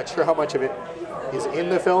 so I'm not sure how much of it is in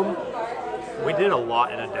the film. We did a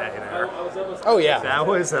lot in a day there. Oh yeah. That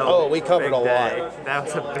was a Oh, we covered big a lot. day. That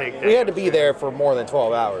was a big day. We had to be there for more than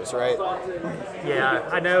 12 hours, right? Yeah,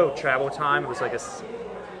 I know travel time was like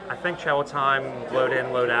I think travel time, load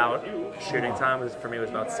in, load out, shooting time was for me was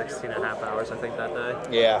about 16.5 hours, I think, that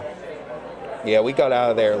day. Yeah. Yeah, we got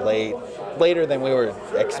out of there later than we were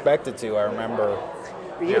expected to, I remember.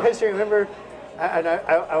 You guys remember?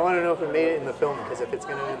 I want to know if we made it in the film, because if it's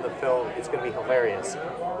going to be in the film, it's going to be hilarious.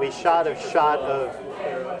 We shot a shot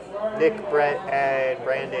of Nick, Brett, and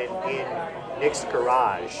Brandon in Nick's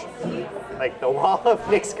garage, like the wall of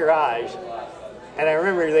Nick's garage. And I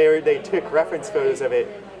remember they took reference photos of it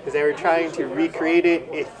because they were trying to recreate it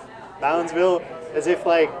in Moundsville as if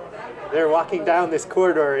like they're walking down this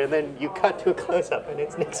corridor and then you cut to a close-up and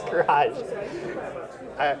it's Nick's garage.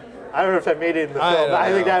 I don't know if I made it in the film, but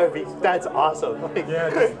I think that's awesome. Like,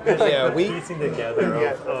 Yeah, we Piecing together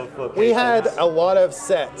Yeah. of locations. we had a lot of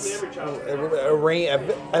sets,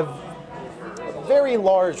 a very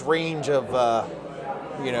large range of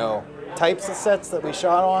types of sets that we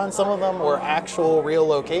shot on. Some of them were actual real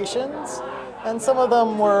locations, and some of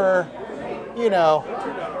them were,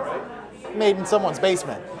 made in someone's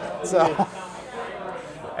basement. So,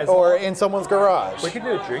 As or in someone's garage. We could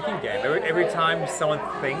do a drinking game. Every time someone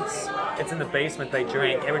thinks it's in the basement, they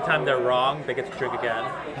drink. Every time they're wrong, they get to drink again.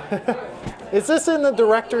 Is this in the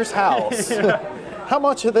director's house? How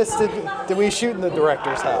much of this did we shoot in the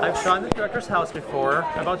director's house? I've shot in the director's house before.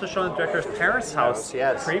 I've also shown the director's parents' house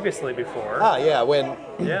previously before. Ah, yeah, when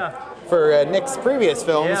Yeah. for Nick's previous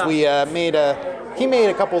films, Yeah. we he made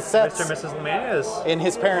a couple sets Mr. and Mrs. Lemania's. in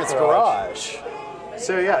his parents' garage.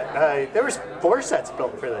 So yeah, there was 4 sets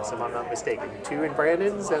built for this, if I'm not mistaken. 2 in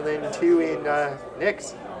Brandon's and then 2 in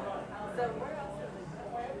Nick's.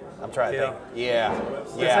 I'm trying to Yeah. think.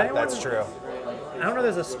 Yeah, anyone- that's true. I don't know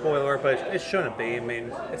if there's a spoiler, but it shouldn't be. I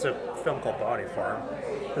mean, it's a film called Body Farm.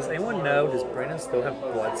 Does anyone know, does Brandon still have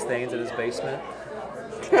blood stains in his basement?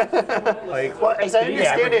 Like, Well, as I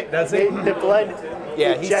understand it, does he? the blood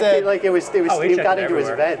Yeah, he ejected said- like it Oh, he it checked got it into his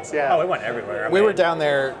everywhere. vents. Yeah. Oh, it went everywhere. I We mean, were down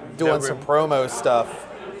there doing No some room. promo stuff,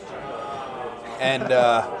 and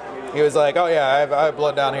he was like, "Oh yeah, I have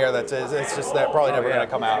blood down here. It's just that probably never yeah. gonna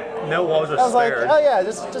come out." No walls are I was like, spared. "Oh yeah,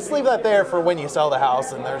 just leave that there for when you sell the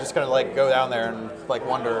house, and they're just gonna like go down there and like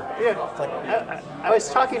wonder." Yeah. I was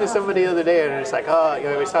talking to somebody the other day, and it's like, oh,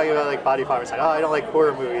 I was talking about like Body Farm. It's like, oh, I don't like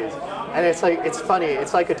horror movies, and it's like, it's funny.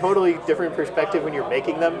 It's like a totally different perspective when you're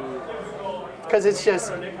making them, because it's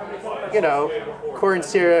just, corn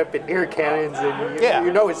syrup and air cannons, and Yeah.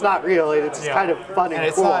 you know it's not real. And it's Yeah. kind of fun And and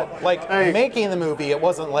it's cool. not like making the movie. It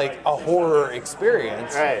wasn't like a horror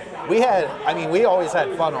experience. Right. We always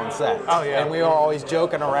had fun on set. Oh, yeah. And we were always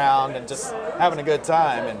joking around and just having a good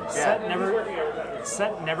time. And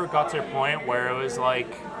Set never got to a point where it was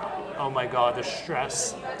like, oh my god, the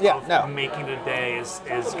stress Yeah, of no. making the day is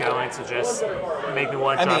going to just make me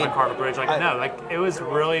want I to drive mean, a car to bridge. Like, no, like it was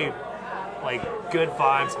really like good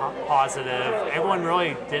vibes, positive. Everyone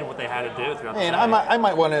really did what they had to do throughout the and day. I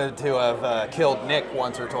might wanted to have killed Nick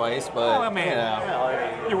once or twice, but Well, I mean, you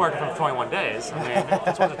know. you're working for 21 days. I mean, if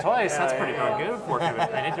it's once or twice, that's pretty darn good working with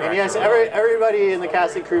any director. And yes, everybody in the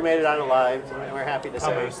cast and crew made it out alive, and we're happy to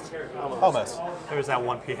say. Almost. Almost. There was that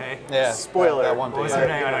one PA. Yeah. Spoiler. That one What was piece. her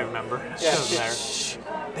name? I don't remember. She was there. Shh.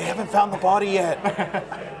 They haven't found the body yet.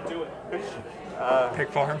 Pig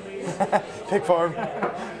farm. Pig farm.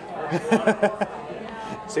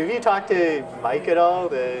 So have you talked to Mike at all,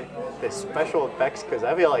 the special effects? Because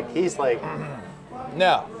I feel like he's like,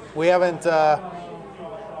 No, we haven't.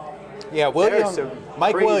 William, some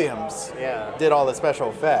Mike crazy- Williams Yeah. did all the special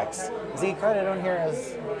effects. Is he credited on here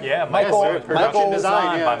as Yeah, Michael? Yes, sir. Production Michael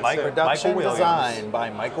design, yeah, by Mike, so- production Michael Williams. design by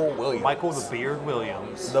Michael Williams. Michael the Beard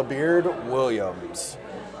Williams. the Beard Williams.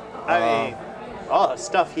 I mean, all the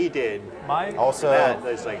stuff he did, Also, that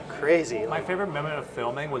was like crazy. My Like, favorite moment of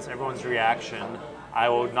filming was everyone's reaction. I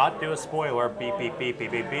will not do a spoiler, beep, beep, beep,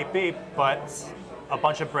 beep, beep, beep, beep, but a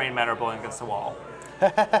bunch of brain matter blowing against the wall.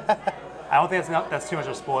 I don't think that's too much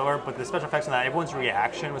of a spoiler, but the special effects on that, everyone's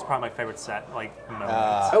reaction was probably my favorite moment.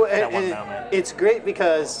 oh, that one moment. it's great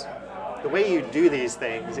because the way you do these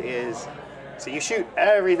things is, so you shoot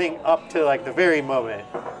everything up to like the very moment,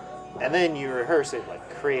 and then you rehearse it like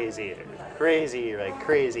crazy.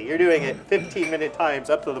 You're doing it 15-minute times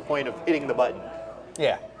up to the point of hitting the button.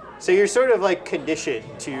 yeah. So you're sort of like conditioned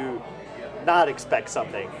to not expect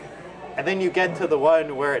something. And then you get to the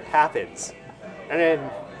one where it happens. And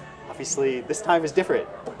then obviously this time is different.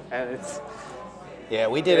 And it's Yeah,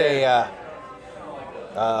 we did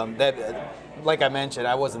like I mentioned,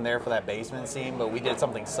 I wasn't there for that basement scene, but we did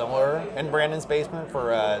something similar in Brandon's basement for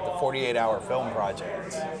the 48-hour film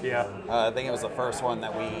project. Yeah. I think it was the first one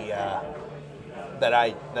that we that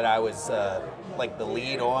I was like the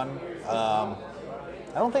lead on.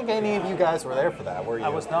 I don't think any of you guys were there for that, were you? I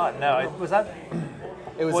was not. No, was that?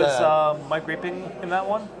 It was, Was Mike Reaping in that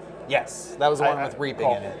one? yes, that was the one I- with Reaping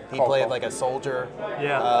cool, in it. He cool, played cool. like a soldier.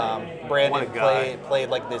 Yeah. Brandon What a guy. played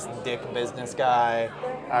like this dick business guy.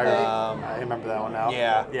 I remember that one now.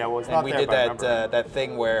 Yeah. Yeah. Well, it's and not we there, did but I that remember. that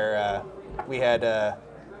thing where we had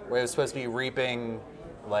where it was supposed to be Reaping,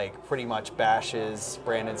 like pretty much bashes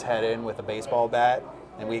Brandon's head in with a baseball bat,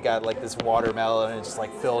 and we got like this watermelon and just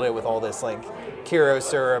like filled it with all this like Kiro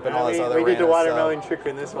syrup and all this other. we did the random watermelon stuff. trick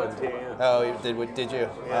in this one too. Yeah. Oh, you did you?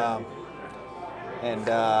 Yeah. And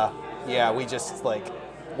yeah, we just like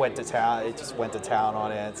went to town. It just went to town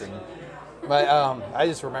on it, and but I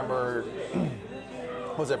just remember.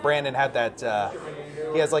 Was it Brandon had that?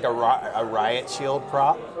 He has like a riot shield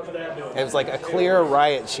prop. It was like a clear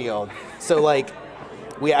riot shield. So like,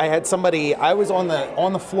 I had somebody. I was on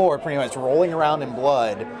the floor, pretty much rolling around in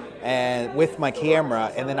blood, and with my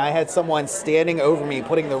camera, and then I had someone standing over me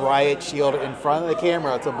putting the riot shield in front of the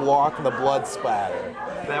camera to block the blood splatter.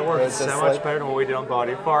 That It worked was so just much like- better than what we did on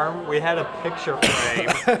Body Farm. We had a picture frame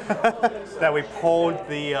that we pulled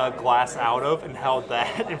the glass out of and held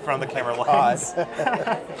that in front of the camera lens.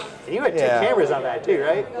 And you had two Yeah. cameras on that too,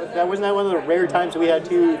 right? That wasn't that one of the rare times we had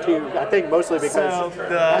two. I think mostly because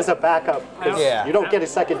as a backup, 'cause Yeah. you don't get a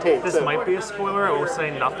second take. This so. might be a spoiler. I will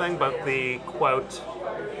say nothing, but the quote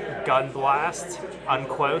gun blast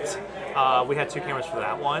unquote. We had 2 cameras for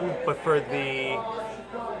that one, but for the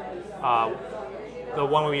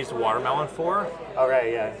one we used watermelon for, All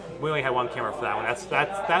right, yeah. we only had 1 camera for that one.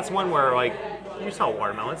 That's one where like you saw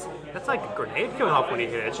watermelons. That's like a grenade going off when you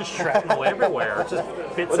hit it. It's just shrapnel everywhere. It just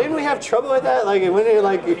bits. Well, didn't we have trouble with that? Like when it,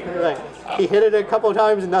 like he hit it a couple of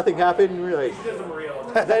times and nothing happened. And we were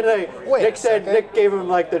like, then like Wait Nick a said second. Nick gave him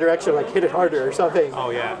like the direction like hit it harder or something. Oh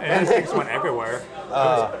yeah, and things went everywhere.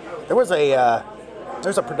 There was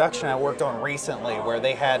there's a production I worked on recently where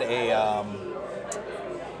they had a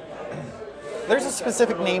there's a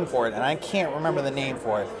specific name for it, and I can't remember the name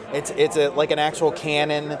for it. It's like an actual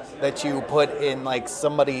cannon that you put in like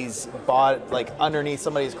somebody's body, like underneath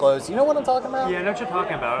somebody's clothes. You know what I'm talking about? Yeah, I know what you're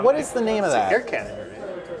talking about. What is the name of Air that? cannon.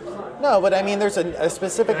 Right? No, but I mean, there's a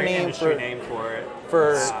specific Very name industry for name for it.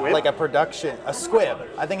 Squib? like a production, a squib.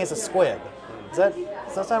 I think it's a squib. Does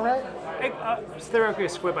that sound right? Theoretically, a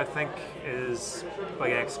squib I think is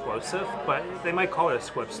like an explosive, but they might call it a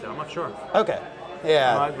squib still. I'm not sure. Okay.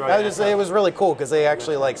 Yeah. Right, It was really cool because they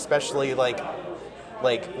actually like specially like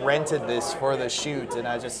rented this for the shoot, and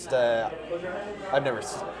I just I've never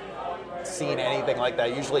seen anything like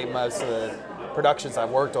that. Usually, most of the productions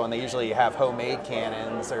I've worked on, they usually have homemade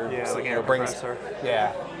cannons or Yeah, like you air know, brings. compressor.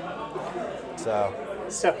 Yeah. So.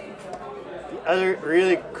 So the other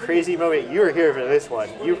really crazy moment. You were here for this one.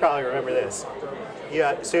 You probably remember this.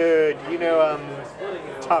 Yeah. So you know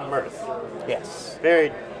Tom Mirth. Yes.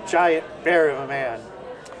 Very giant bear of a man.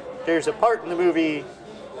 There's a part in the movie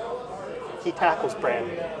he tackles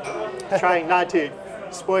Brandon, trying not to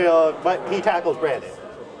spoil, but he tackles Brandon.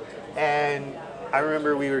 And I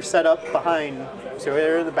remember we were set up behind, so we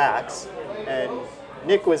were in the backs, and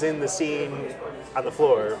Nick was in the scene on the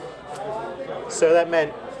floor. So that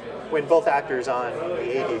meant when both actors on,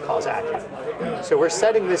 the AD calls action. So we're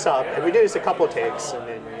setting this up, and we do this a couple of takes, and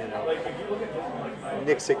then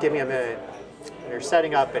Nick said, "Give me a minute." They're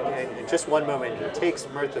setting up, and in just one moment, he takes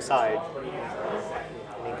Mirth aside, and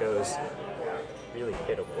he goes, "Really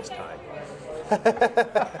hit him this time."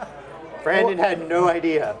 Brandon had no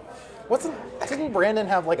idea. Didn't Brandon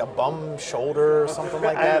have like a bum shoulder or something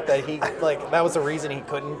like that? That he like that was the reason he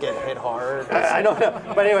couldn't get hit hard. I don't know,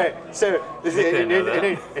 but anyway, so this is, didn't know that.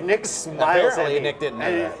 and Nick smiles Apparently at me. Nick didn't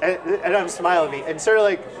know and I'm smiling at me, and sort of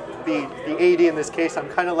like the AD in this case, I'm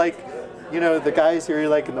kind of like, the guys who are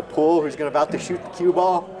like in the pool who's about to shoot the cue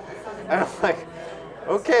ball, and I'm like,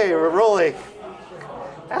 okay, we're rolling,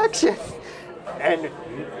 action, and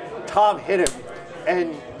Tom hit him,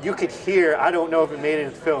 and you could hear, I don't know if it made it in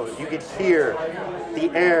the film, you could hear the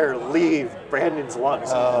air leave Brandon's lungs.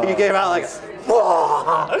 He came out like,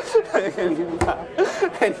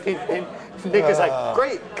 and Nick is like,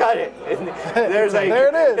 great, cut it. And there's like, There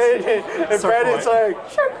it is. And Brandon's like,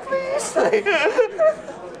 sure, please.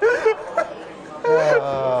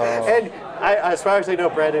 And as far as I know,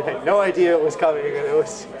 Brandon had no idea it was coming. And it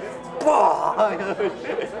was,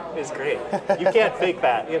 it's great. You can't fake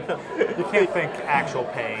that, You can't think actual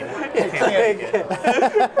pain. You can't fake it.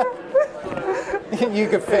 You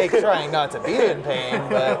could fake trying not to be in pain,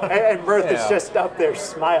 but And Mirth is Yeah. just up there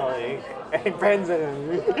smiling. And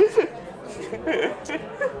Brandon's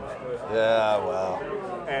yeah, well,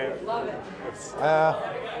 and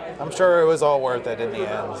I'm sure it was all worth it in the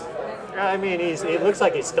end. I mean, it looks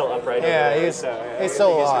like he's still upright. Yeah, over he's there, so he's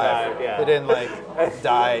still I think alive. survived, yeah. He didn't like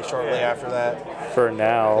die shortly after that. For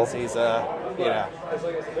now. He's he's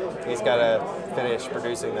got to finish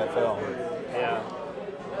producing that film. Yeah.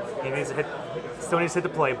 He still needs to hit the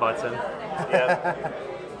play button. Yeah.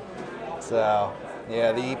 So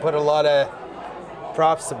yeah, he put a lot of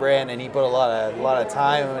props to Brandon. He put a lot of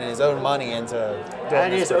time and his own money into doing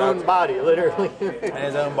And this his own production. body, literally. And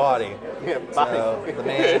his own body. Yeah, So the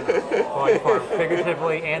main,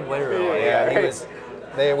 Figuratively and literally. yeah, he right. was.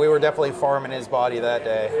 We were definitely farming his body that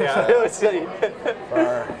day. Yeah, it was silly.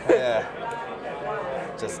 Yeah.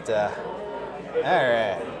 Just all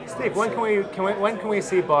right. Steve, when can we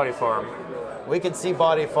see Body Farm? We can see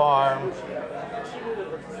Body Farm.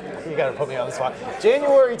 You gotta put me on the spot.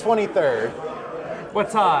 January 23rd What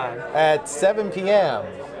time? at 7 p.m.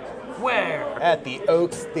 Where? at the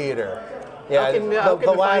Oaks Theater Yeah, how can the the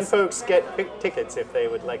fine last- folks get tickets if they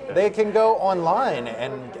would like that? They can go online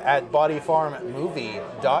and at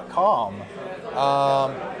bodyfarmmovie.com,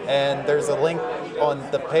 and there's a link on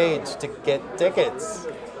the page to get tickets,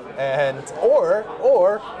 and or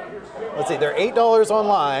let's see, they're $8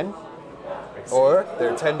 online, or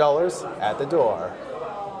they're $10 at the door.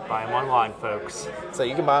 Buy them online, folks. So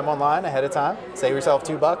you can buy them online ahead of time. Save yourself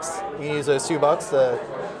 $2. You can use those $2 to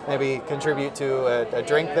maybe contribute to a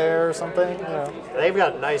drink there or something. You know. They've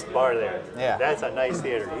got a nice bar there. Yeah. That's a nice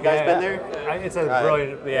theater. You guys been there? It's a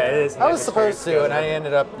brilliant. Yeah, it is. I was supposed to, and I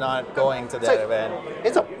ended up not going to that like- event.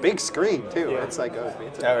 It's a big screen too. Yeah. It's like Oh,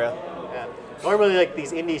 really? yeah. Normally, like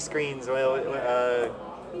these indie screens. Well,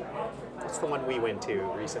 what's the one we went to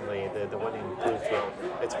recently? The one in Bluefield.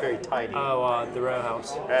 It's very tiny. Oh, the Row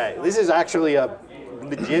House. All right, this is actually a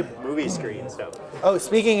legit movie screen. So Oh,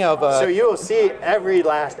 speaking of, so you will see every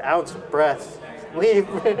last ounce of breath leave.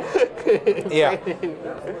 yeah.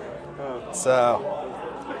 So,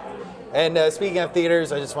 and speaking of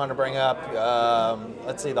theaters, I just wanted to bring up,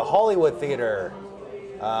 let's see, the Hollywood Theater.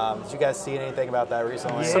 Did you guys see anything about that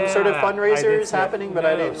recently? Some sort of Yeah, fundraiser I did is see- happening, but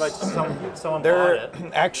I didn't much. Someone bought They're it.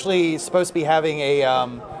 actually supposed to be having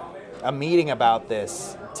a meeting about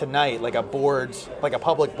this tonight, like a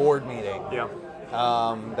public board meeting. Yeah.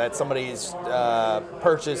 That somebody's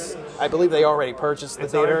purchased. I believe they already purchased the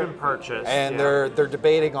It's theater, already been purchased. and yeah. they're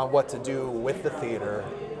debating on what to do with the theater.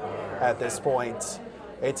 At this point,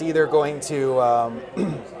 it's either going to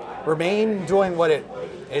remain doing what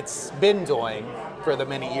it's been doing for the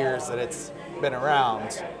many years that it's been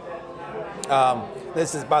around.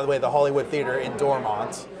 This is, by the way, the Hollywood Theater in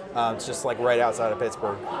Dormont. It's just like right outside of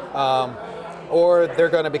Pittsburgh. Or they're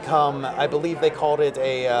going to become, I believe they called it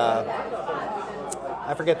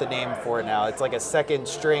I forget the name for it now. It's like a second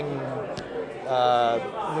string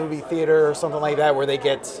movie theater or something like that, where they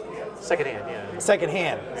get Secondhand, yeah.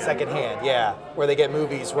 secondhand, yeah, where they get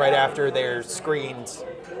movies right after they're screened,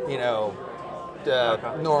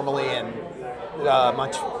 normally in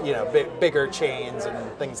much, bigger chains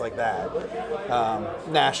and things like that,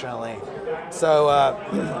 nationally. So,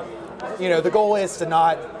 the goal is to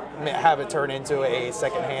not have it turn into a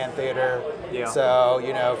secondhand theater. Yeah. So,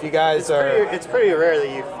 if you guys It's pretty rare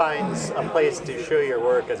that you find a place to show your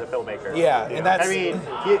work as a filmmaker. yeah, and that's I mean,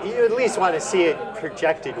 you at least want to see it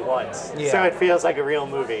projected once, Yeah. so it feels like a real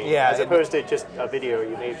movie, Yeah, as and- opposed to just a video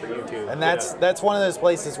you made for YouTube. And that's one of those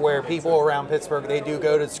places where people around Pittsburgh, they do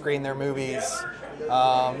go to screen their movies,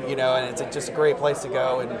 and it's just a great place to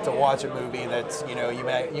go and to watch a movie that's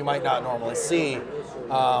you might not normally see.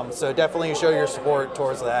 So definitely show your support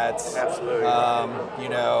towards that. Absolutely.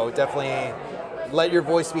 Definitely let your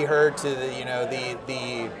voice be heard to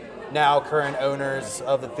the now current owners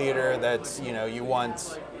of the theater. That you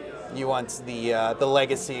want the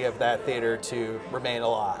legacy of that theater to remain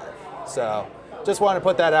alive. So just want to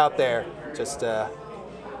put that out there, just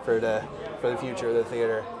for the future of the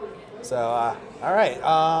theater. So all right,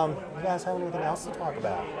 you guys have anything else to talk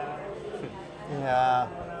about? Yeah,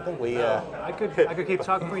 I think we I could keep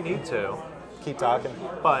talking if we need to, keep talking.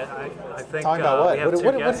 but I think Talking about what? we have What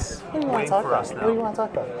two do guests you want to waiting talk for about? us What do you now. want to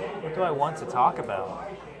talk about? What do I want to talk about?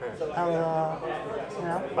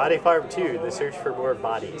 Body Farm 2, the search for more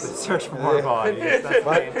bodies. Search for more bodies. That's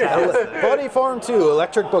fantastic. Body Farm 2,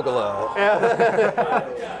 Electric Boogaloo.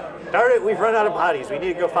 Darn it, we've run out of bodies. We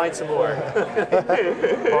need to go find some more.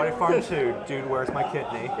 Body Farm 2, dude, where's my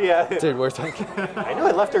kidney? Yeah. Dude, where's my... I know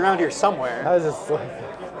I left it around here somewhere. I was just like...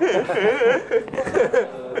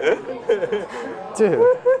 Dude.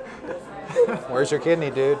 Where's your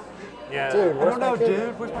kidney, dude? Yeah. Dude, I where's don't my know, kidney?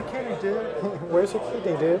 dude. Where's my kidney, dude? Where's your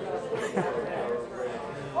kidney, dude?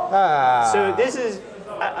 So this is,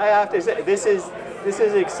 I have to say, this is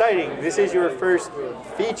exciting. This is your first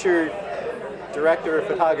featured director of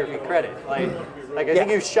photography credit. Like I think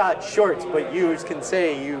Yeah. you shot shorts, but you can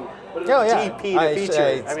say you Oh, yeah. DP'd a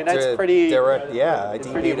feature. I mean, that's I pretty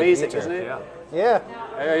DP'd pretty a amazing, feature. isn't it? Yeah. Yeah.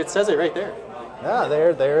 It says it right there. Yeah,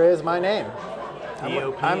 there is my name.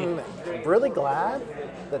 DOP. I'm really glad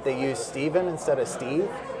that they used Steven instead of Steve.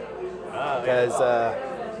 Because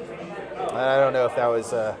I don't know if that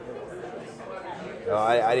was...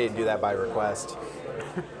 I didn't do that by request.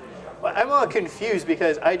 Well, I'm all confused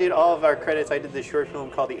because I did all of our credits. I did this short film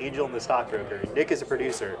called The Angel and the Stockbroker. Nick is a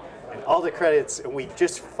producer. And all the credits, and we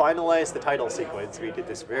just finalized the title sequence. We did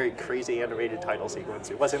this very crazy animated title sequence.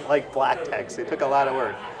 It wasn't like black text. It took a lot of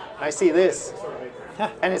work. And I see this,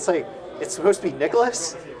 and it's like, it's supposed to be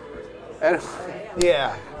Nicholas? And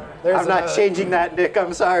Yeah. There's I'm not changing that, Nick.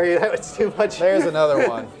 I'm sorry. That was too much. There's another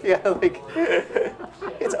one. Yeah, like,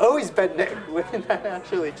 it's It's always been Nick. When that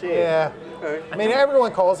actually changed. Yeah. I mean,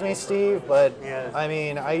 everyone calls me Steve, but Yeah. I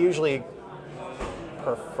mean, I usually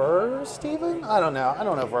prefer Steven. I don't know. I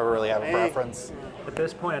don't know if I really have a Hey. preference. At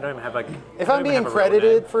this point, I don't even have like. If I I'm don't even being have a real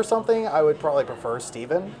credited name. for something, I would probably prefer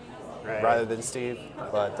Steven Right. rather than Steve.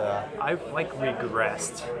 But I've like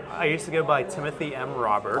regressed. I used to go by Timothy M.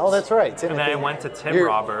 Roberts. oh, that's right, And Timothy. then I went to Tim You're-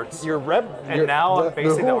 Roberts. You're Reb. and you're now I'm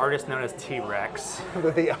basically the who? artist known as T-Rex.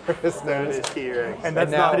 The artist Known knows. as T-Rex. And that's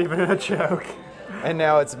now- not even a joke. And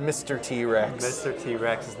now it's Mr. T-Rex. Mr.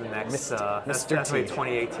 T-Rex is the next. Mr. That's my T.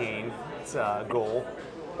 2018 goal.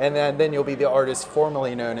 And then you'll be the artist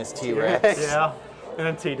formerly known as T-Rex. Yeah. And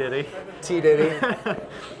then T Diddy. T Diddy.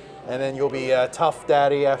 And then you'll be Tough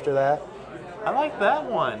Daddy after that. I like that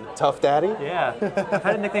one. Tough Daddy. Yeah. I've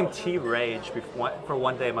had a nickname T-Rage for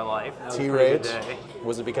one day in my life. That was a pretty T-Rage. good day.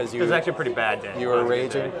 Was it because It you? was actually a pretty bad day. You were It was a good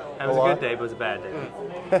raging day. a It was a lot? good day, but it was a bad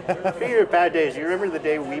day. Speaking of bad days, you remember the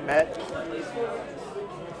day we met?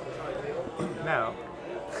 No.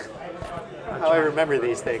 How I remember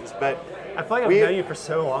these things, but I feel like I've We- known you for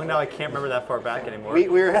so long now, I can't remember that far back anymore. we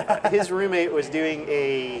were his roommate was doing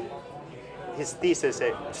his thesis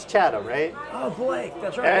at Chatham, right? Oh, Blake,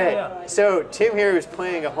 that's right. Alright, Yeah. so Tim here was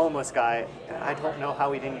playing a homeless guy, and I don't know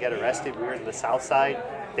how we didn't get arrested. We were in the South Side.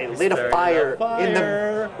 They lit a started fire, a fire.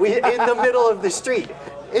 in the middle of the street,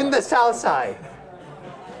 in the South Side.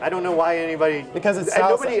 I don't know why anybody Because it's and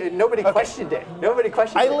South nobody questioned it. Nobody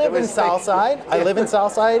questioned I it. live It in was like- Southside. I live in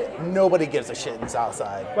Southside. Nobody gives a shit in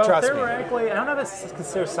Southside. Well, Trust me. theoretically, I don't know if it's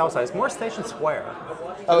considered Southside. It's more Station Square.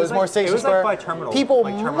 Oh, it was like- more Station it was Square. Like by Terminal. People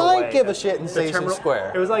like Terminal might Way. give a shit in The Station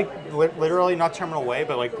Square. It was like literally not Terminal Way,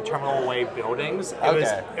 but like the Terminal Way buildings.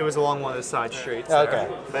 Okay. It was along one of the side streets. Okay.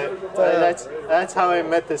 there. But that's how I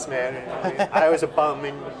met this man. I was a bum,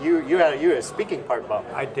 and you had a speaking part bum.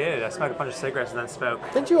 I did. I smoked a bunch of cigarettes and then spoke.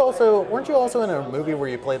 Weren't you also in a movie where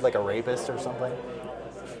you played like a rapist or something?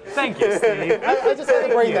 Thank you, Steve. I just had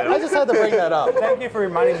to bring that. I just had to bring that up. Thank you for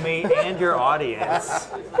reminding me and your audience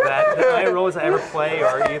that the only roles I ever play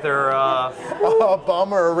are either A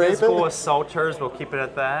bum or a rapist? physical assaulters, we'll keep it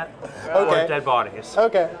at that, Okay. or dead bodies.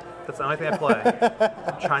 Okay. That's the only thing I play.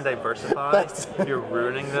 I'm trying to diversify. You're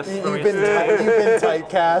ruining this for me. You've been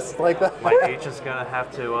typecast like that. My agent's gonna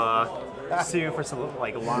have to sue for some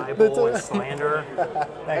like libel and slander.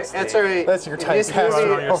 Thanks, That's Steve. all right. That's your In this typecast. Run it on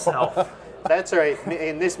movie- yourself. That's all right.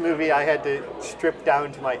 In this movie, I had to strip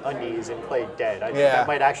down to my undies and play dead. I think Yeah. that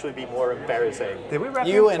might actually be more embarrassing. Did we wrap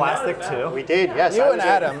You in and- plastic too? We did, yes. You I and was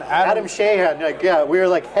Adam. Adam Shea had, like, yeah, we were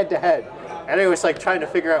like head to head. And it was like trying to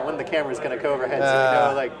figure out when the camera's going to go overhead so we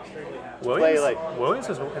know, like, Williams, play like. Williams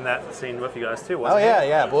was in that scene with you guys too, Oh wasn't he?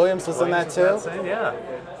 yeah. Williams was in that Williams was too. in that scene, yeah.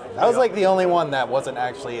 That was like the only one that wasn't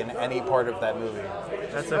actually in any part of that movie.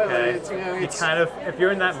 That's okay. it's, you know, You it's- kind of, if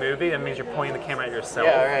you're in that movie, that means you're pointing the camera at yourself.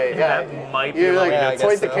 Yeah, right, And yeah. That might be You're a like, little Yeah, I bit- guess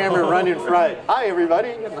point the so. camera, run in front. Hi, everybody.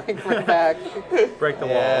 And like, run back. break the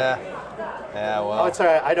wall. Yeah. Yeah. Oh, Well. it's all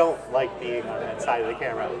right. I don't like being on that side of the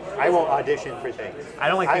camera. I won't audition for things. I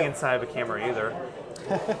don't like being inside of a camera either.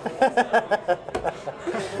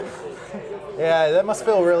 Yeah. That must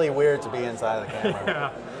feel really weird to be inside the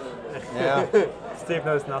camera. Yeah. Steve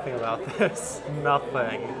knows nothing about this.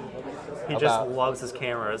 Nothing. He just About loves his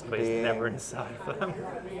cameras, but he's being- never inside of them.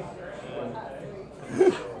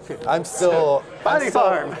 I'm still. Body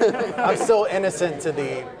farm. I'm still innocent to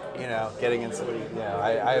the. Getting into.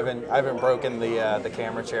 I haven't broken the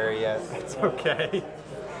camera chair yet. It's okay.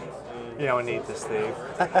 You don't need this, Steve.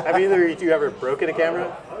 Have either of you ever broken a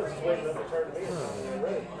camera?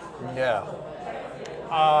 Yeah.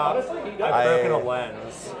 I've broken a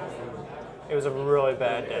lens. It was a really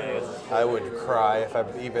bad day. I would cry if I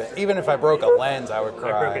even if I broke a lens, I would I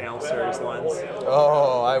broke an cry. L series lens.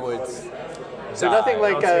 Oh, I would. So nothing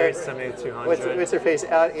like L series 7200. what's her face?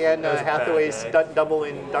 Anne was a bad Hathaway's day. stunt double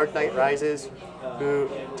in Dark Knight Rises, who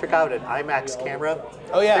took out an IMAX camera.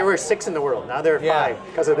 Oh, yeah. There were 6 in the world. Now there are Yeah. 5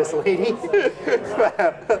 because of this lady.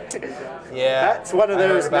 Yeah. That's one of I heard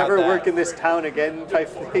those about never that. work in this town again type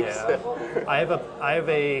things. Yeah. I have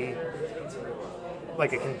a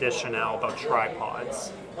like a condition now about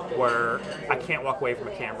tripods where I can't walk away from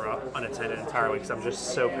a camera unattended entirely because I'm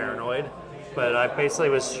just so paranoid. But I basically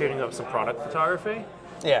was shooting up some product photography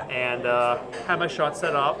Yeah. and had my shot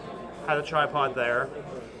set up, had a tripod there,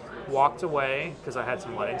 walked away because I had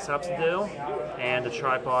some lighting setups to do, and the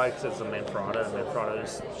tripod, because it's a Manfrotto, and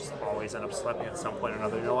Manfrottos just always end up slipping at some point or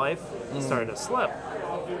another in your life, started to slip.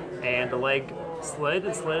 And the leg slid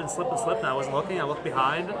and slid and slipped and slipped, and I wasn't looking. I looked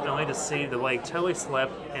behind, only to see the leg totally slip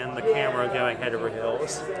and the camera going head over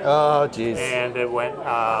heels. Oh, jeez. And it went,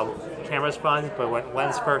 camera's fine, but went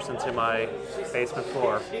lens first into my basement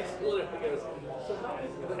floor.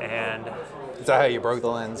 and Is that how you broke the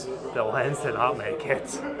lens? the lens did not make it.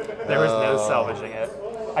 There was no salvaging it.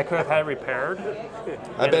 I could have had it repaired.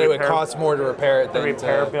 I bet it would cost more to repair it The than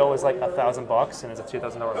repair to... bill was like $1,000, and it's a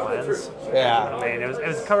 $2,000 lens. Yeah. I mean, it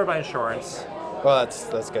was covered by insurance, Well,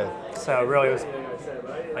 that's good. so really it was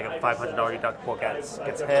like a $500 deductible gets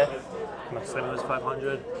hit. I'm assuming it was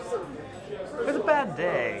 $500. It was a bad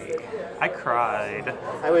day. I cried.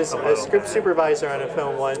 I was a little script bit. supervisor on a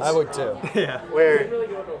film once. I would too. Yeah. Where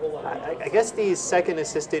I guess the second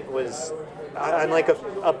assistant was on like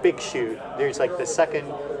a big shoot. There's like the second,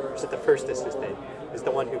 or is it the first assistant? Is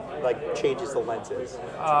the one who like changes the lenses. Is it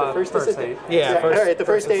the first assistant? Yeah, All right. The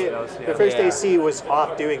first first day, assistant, the first yeah. AC was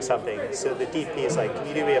off doing something. So the DP is like, "Can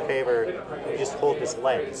you do me a favor? You just hold this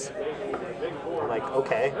lens." I'm like,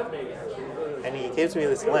 "Okay." And he gives me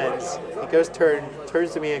this lens. He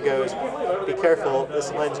turns to me and goes, "Be careful.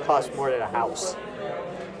 This lens costs more than a house."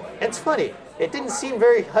 It's funny. It didn't seem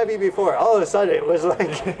very heavy before. All of a sudden, it was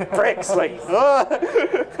like bricks. Like, ah!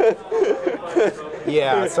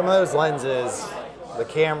 Yeah, some of those lenses, the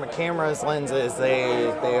cameras lenses,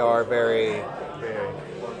 they are very,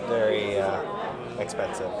 very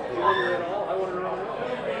expensive.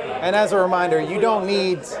 And as a reminder, you don't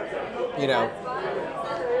need, you know,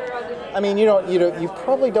 I mean, you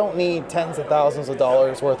probably don't need tens of thousands of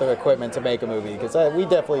dollars worth of equipment to make a movie, because we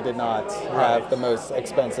definitely did not have the most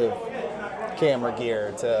expensive camera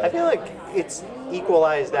gear I to. feel like it's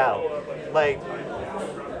equalized out. Like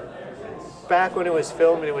back when it was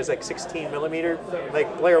filmed and it was like 16 millimeter,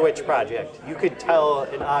 like Blair Witch Project, you could tell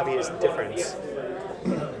an obvious difference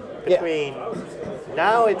between.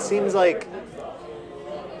 Now it seems like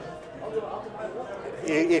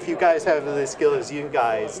if you guys have the skill as you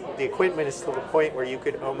guys, the equipment is to the point where you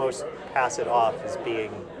could almost pass it off as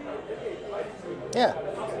being Yeah.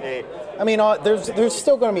 a. I mean, there's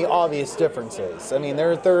still going to be obvious differences. I mean,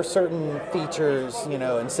 there are certain features, you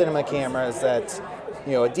know, in cinema cameras that,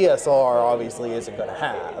 you know, a DSLR obviously isn't going to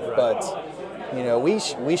have. But, you know, we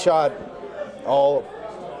shot all,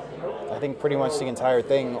 I think, pretty much the entire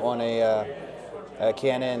thing on a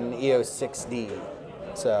Canon EOS 6D.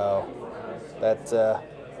 So that.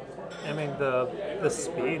 I mean, the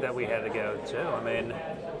speed that we had to go to. I mean,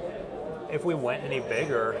 if we went any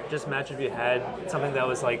bigger, just imagine if you had something that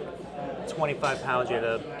was like 25 pounds you had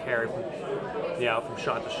to carry from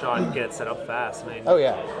shot to shot and get it set up fast. I mean, Oh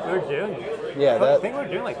yeah. we were doing. Yeah, I that. think we were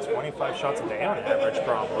doing like 25 shots a day on average,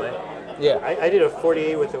 probably. Yeah. I did a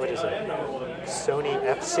 48 with what is it, Sony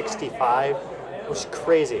F65. It was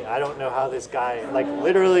crazy. I don't know how this guy, like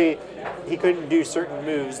literally, he couldn't do certain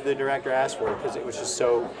moves the director asked for because it was just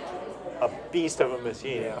so a beast of a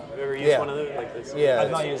machine. Yeah. You ever used Yeah. one of those like this? Yeah.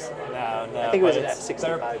 I've not used no. I think it was but an it's-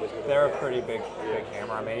 F65 was really They're a pretty big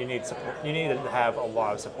camera. I mean, you need support. You need to have a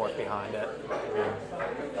lot of support behind it.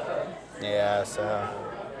 Yeah, so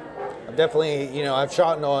I've definitely, you know, I've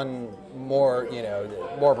shot on more, you know,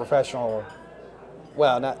 more professional.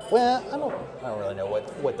 Well, I don't really know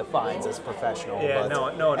what defines as professional. Yeah,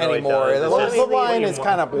 but no one really anymore. does. The, It's the just line what is you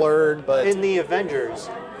kind of blurred, but In the Avengers,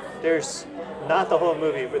 there's not the whole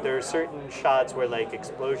movie, but there are certain shots where like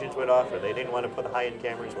explosions went off, or they didn't want to put high-end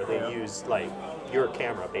cameras where they used like your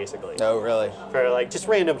camera basically no, really. for like just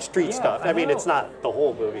random street Yeah, stuff. I mean, know. it's not the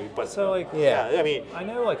whole movie, but So like, Yeah. I mean, I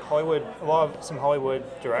know like some Hollywood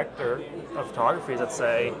director of photographies that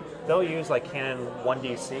say they'll use like Canon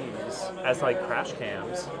 1DCs as like crash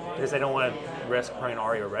cams because they don't want to risk putting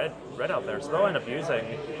ARRI or red out there. So they'll end up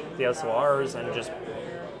using DSLRs and just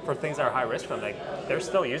for things that are high risk for them. They're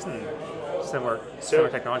still using similar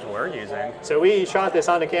technology we're using. so we shot this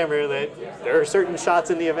on a camera that there are certain shots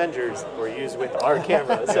in the Avengers that were used with our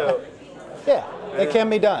camera. So Yeah, it can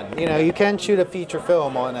be done. You know, you can shoot a feature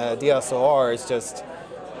film on a DSLR. It's just,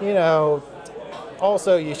 you know,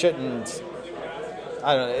 also you shouldn't.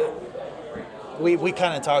 I don't know. We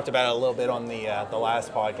kind of talked about it a little bit on the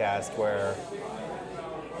last podcast where,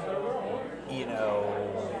 you know,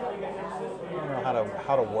 I don't know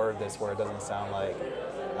how to word this where it doesn't sound like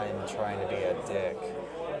I'm trying to be a dick,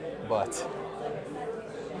 but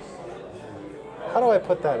how do I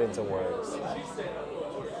put that into words?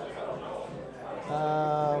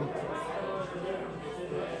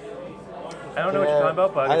 I don't know what Yeah, you're talking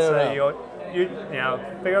about, but I I don't say you know,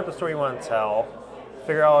 figure out the story you want to tell,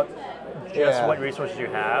 figure out just Yeah. what resources you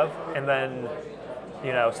have, and then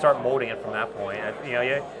you know start molding it from that point. You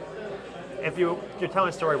know, if you're telling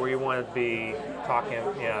a story where you want to be talking,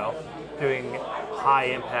 you know, doing high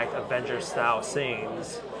impact Avengers style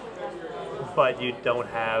scenes, but you don't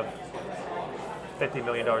have $50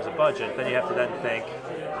 million of budget, then you have to then think,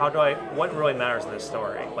 what really matters in this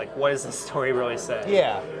story? Like, what does the story really say?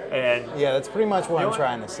 Yeah. And Yeah, that's pretty much what You know I'm what?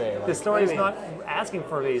 trying to say. the Like, story is not asking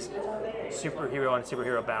for these superhero and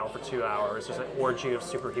superhero battle for 2 hours. There's an orgy of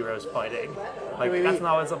superheroes fighting. Like, mean, that's we-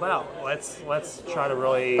 not what it's about. Let's try to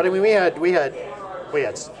really. But I mean, we had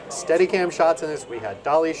Steadicam shots in this. We had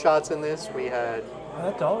dolly shots in this. We had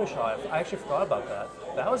That dolly shot, I actually forgot about that.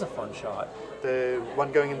 That was a fun shot. the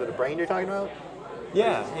one going into the brain you're talking about.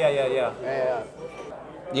 Yeah. Yeah.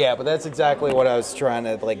 yeah, but that's exactly what I was trying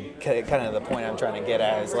to, like, kind of the point I'm trying to get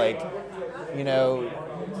at is, like, you know,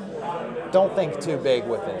 don't think too big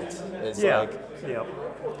with it. It's like, Yeah.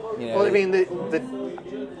 you know. Well, I mean,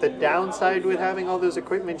 the downside with having all those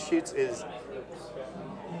equipment shoots is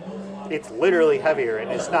it's literally heavier,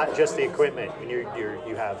 and it's not just the equipment. And you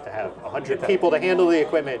have to have 100 people to handle the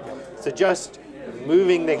equipment. So just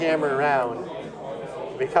moving the camera around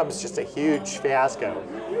becomes just a huge fiasco.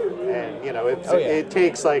 And you know, it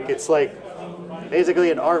takes it's like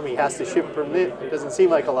basically an army has to ship from this. It doesn't seem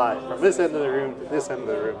like a lot from this end of the room to this end of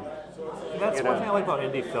the room. That's You one know. thing I like about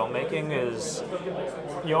indie filmmaking is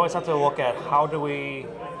you always have to look at how do we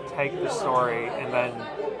take the story and then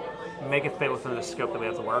make it fit within the scope that we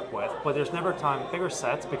have to work with. But there's never bigger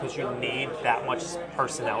sets because you need that much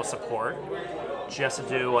personnel support just to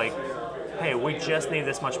do like, hey, we just need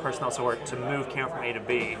this much personnel support to move camera from A to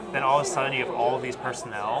B. Then all of a sudden you have all of these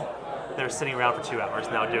personnel that are sitting around for 2 hours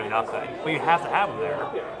now doing nothing. But you have to have them there.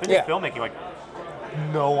 Indie Yeah. filmmaking, like,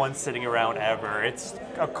 no one's sitting around ever. It's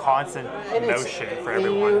a constant motion for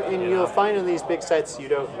everyone. you You'll know? find on these big sets you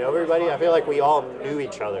don't know everybody. I feel like we all knew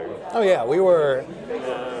each other. Oh yeah, we were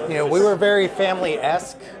very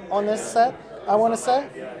family-esque on this set. I want to say,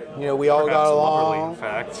 you know, we all got Perhaps Lumberly, in along.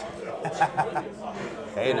 fact.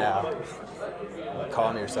 Hey now,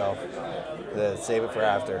 calm yourself. Save it for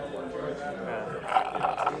after.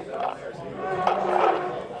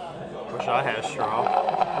 Wish I had a straw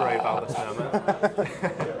right about this moment.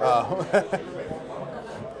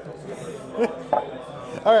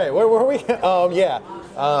 All right, where were we? So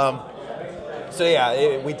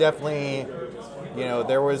yeah, we definitely, you know,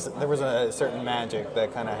 there was a certain magic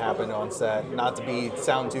that kind of happened on set. Not to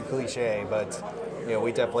sound too cliche, but you know,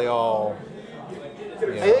 we definitely all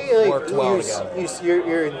I think worked well together.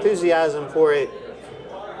 your enthusiasm for it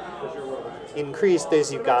increased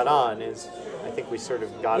as you got on. I think we sort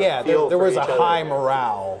of got Yeah, a feel there for was each a other. high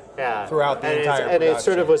morale throughout the entire and it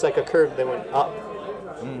sort of production. was like a curve that went up.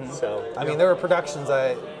 So I mean, there are productions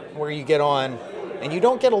where you get on and you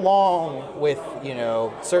don't get along with, you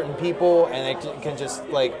know, certain people, and it can just,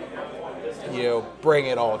 like, you know, bring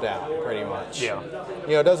it all down pretty much. Yeah.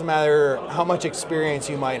 You know, it doesn't matter how much experience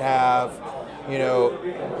you might have, you know,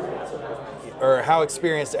 or how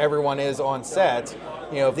experienced everyone is on set.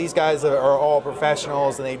 You know, if these guys are all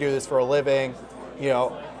professionals and they do this for a living, you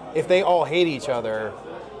know, if they all hate each other,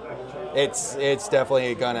 it's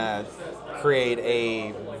definitely gonna create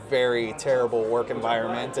a very terrible work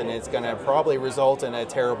environment, and it's gonna probably result in a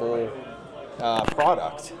terrible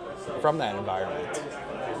product from that environment.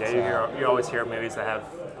 Yeah, you always hear movies that have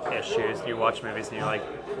issues. You watch movies and you're like,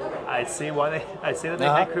 I see that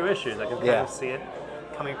they make crew issues. I can kind of see it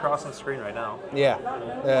coming across on the screen right now. Yeah,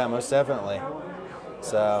 most definitely.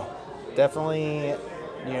 So, definitely,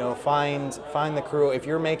 you know, find the crew. If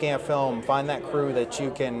you're making a film, find that crew that you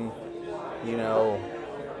can, you know,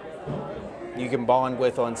 you can bond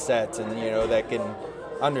with on set, and you know that can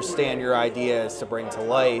understand your ideas to bring to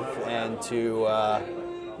life, and to,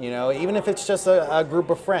 you know, even if it's just a group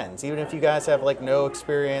of friends, even if you guys have like no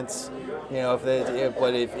experience, you know,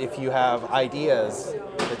 if you have ideas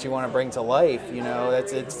that you want to bring to life, you know, it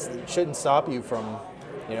shouldn't stop you from,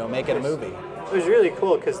 you know, making a movie. it was really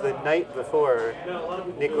cool because the night before,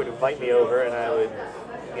 Nick would invite me over, and I would,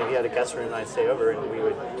 you know, he had a guest room, and I'd stay over, and we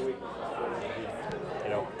would, you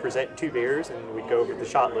know, present 2 beers, and we'd go over the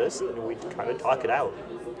shot list, and we'd kind of talk it out.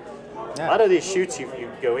 Yeah. A lot of these shoots you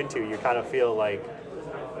go into, you kind of feel like,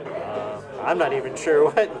 I'm not even sure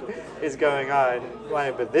what is going on,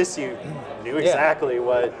 why, but this you knew exactly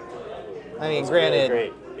what. I mean, was granted, really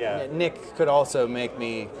great. Yeah. Nick could also make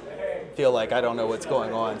me feel like I don't know what's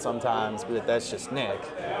going on sometimes, but that's just Nick.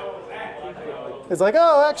 It's like,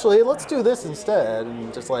 oh, actually, let's do this instead,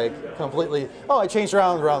 and just like completely. Oh, I changed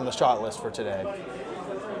around the shot list for today,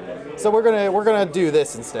 so we're gonna do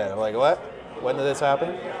this instead. I'm like, what? When did this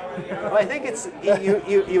happen? Well, I think it's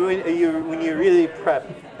you when you really prep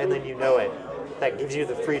and then you know it, that gives you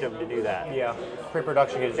the freedom to do that. Yeah,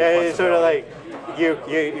 pre-production gives you Yeah, it's sort of flexibility.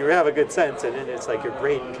 like you have a good sense, and then it's like your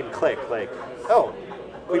brain can click. Like, oh,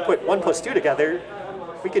 we put 1 + 2 together,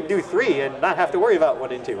 we can do 3 and not have to worry about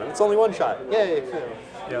 1 and 2, and it's only 1 shot. Yay!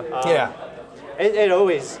 Yeah. Yeah. it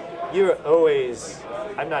always,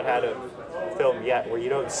 I've not had a film yet where you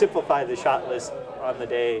don't simplify the shot list on the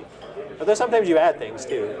day. Although sometimes you add things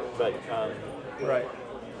too, but Right.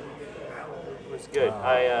 it was good.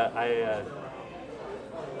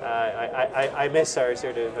 I miss our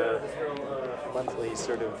sort of monthly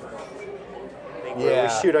sort of thing where Yeah.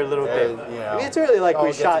 we shoot our little bit. yeah. I mean, it's really like All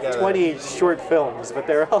we get shot together. 20 short films, but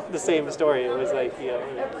they're all the same story. It was like,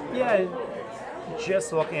 Yeah,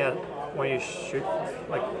 just looking at when you shoot,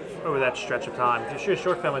 like, over that stretch of time, if you shoot a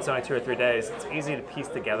short film, it's only 2 or 3 days, it's easy to piece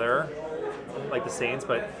together, like, the scenes,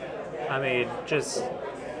 but, I mean, just,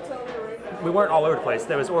 we weren't all over the place.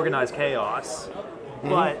 There was organized chaos,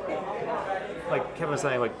 but, like Kevin was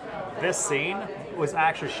saying, like, this scene was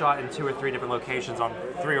actually shot in 2 or 3 different locations on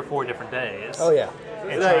 3 or 4 different days. Oh yeah.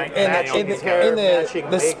 And Like, trying- And matching in hair, the matching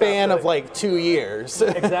the span makeup, of like 2 years.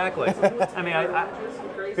 Exactly. I mean, I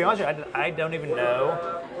to be honest, with you, I don't even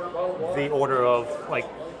know the order of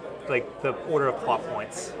the order of plot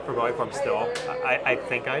points for Body Farm still. I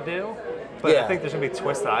think I do, but Yeah. I think there's gonna be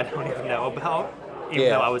twists that I don't even know about, even Yeah.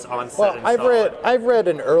 though I was on set. Well, and I've saw it. read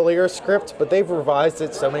an earlier script, but they've revised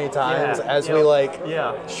it so many times Yeah, as yeah, we like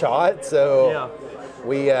yeah. shot. So Yeah.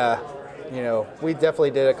 we we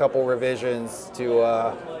definitely did a couple revisions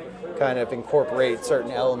to kind of incorporate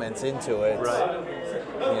certain elements into it. Right.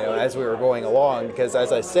 As we were going along, because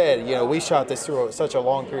as I said, we shot this through such a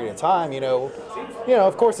long period of time.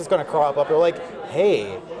 Of course it's going to crop up. They're like,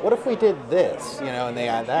 hey, what if we did this? And they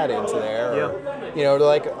add that into there. Or, they're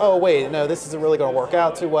like, oh wait, no, this isn't really going to work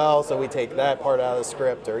out too well, so we take that part out of the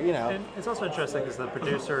script, or And it's also interesting because the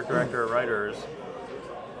producer, director, writers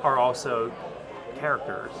are also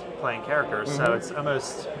playing characters. So it's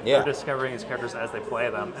almost Yeah. they're discovering these characters as they play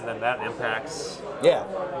them, and then that impacts yeah.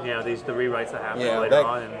 the rewrites that happen Yeah, later that-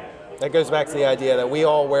 on. And That goes back to the idea that we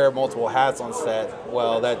all wear multiple hats on set.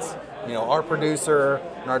 Well, that's our producer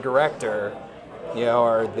and our director,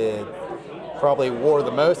 are probably wore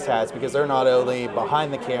the most hats because they're not only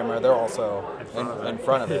behind the camera, they're also in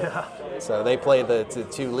front of it. Yeah. So they play the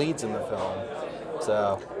two leads in the film.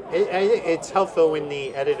 So I think it's helpful when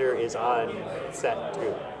the editor is on set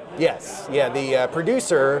too. yes, yeah, the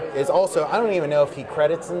producer is also. I don't even know if he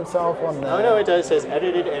credits himself on the. Oh no, it does. It says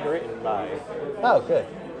edited and written by. Oh, good.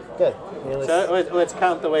 Yeah, let's- So let's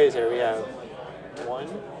count the ways here. We have 1,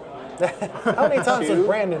 how many times was 2.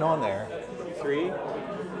 Brandon on there? 3.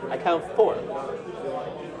 I count 4.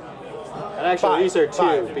 And actually, 5. these are 2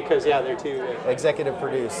 5. because they're 2. Executive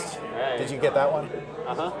produced. Right. Did you get that one?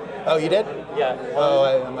 Uh-huh. Oh, you did? Yeah. Oh,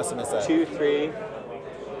 1, I must have missed that. 2, 3,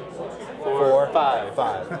 4, 4, 5.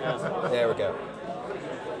 5. Yeah. There we go.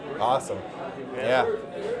 Awesome. Yeah.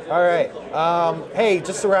 All right. Hey,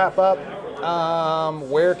 just to wrap up,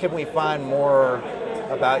 where can we find more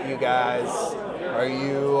about you guys? Are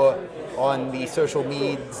you on the social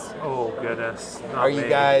medias? oh goodness, not Are you me.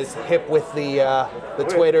 guys hip with the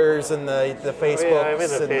Twitters and the Facebooks? Yeah, I'm in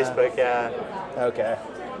the and Facebook, yeah. Okay.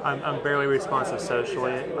 I'm barely responsive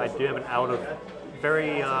socially. I do have an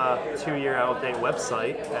very 2-year out of date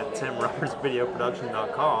website at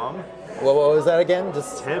timrobertsvideoproduction.com. Well, what was that again?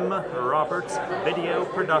 Just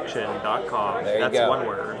timrobertsvideoproduction.com. There you That's go. one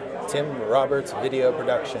word.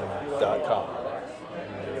 TimRobertsVideoProduction.com.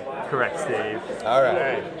 Correct, Steve. All All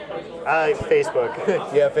right. right. Facebook.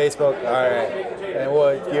 Yeah, Facebook. All right. And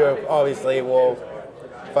we'll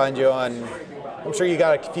find you on. I'm sure you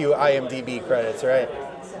got a few IMDb credits, right?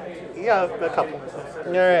 Yeah, a couple.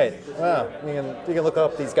 All right. Well, you can look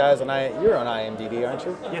up these guys you're on IMDb, aren't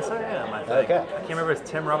you? Yes, I am. I think. Okay. I can't remember if it's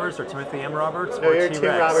Tim Roberts or Timothy M. Roberts No, or you're T-Rex.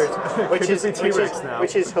 Tim Roberts, Could just be T-Rex now.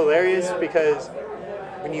 which is hilarious because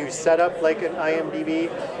when you set up like an IMDb,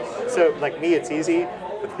 so like me, it's easy.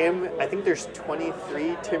 With him, I think there's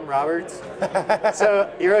 23 Tim Roberts. So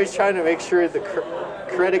you're always trying to make sure the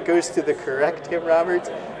credit goes to the correct Tim Roberts.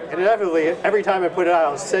 And inevitably, every time I put it out,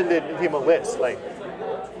 I'll send him a list like,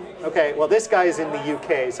 okay, well, this guy's in the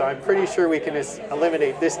UK, so I'm pretty sure we can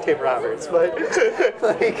eliminate this Tim Roberts. But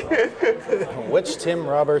like, Which Tim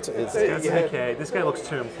Roberts is it? That's okay. This guy looks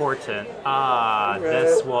too important.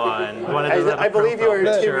 This one. One that doesn't have a I believe you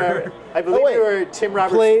profile are Tim. picture. I believe wait. you are Tim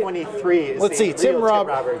Roberts Play- 23. Is Let's the see, Tim real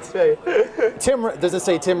Roberts. Roberts. Does it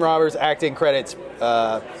say Tim Roberts acting credits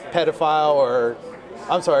pedophile or?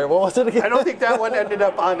 I'm sorry. What was it again? I don't think that one ended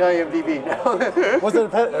up on IMDb. No. Was it a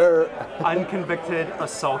pet or? Unconvicted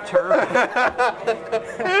assaulter.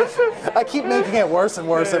 I keep making it worse and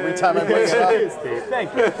worse every time I bring it up. Steve,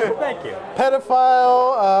 thank you. Thank you.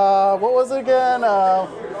 Pedophile. What was it again? I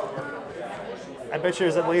bet you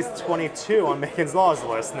there's at least 22 on Megan's Laws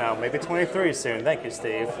list now. Maybe 23 soon. Thank you,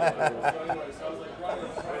 Steve.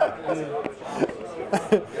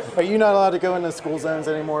 Are you not allowed to go into school zones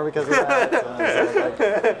anymore because of that?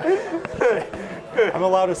 I'm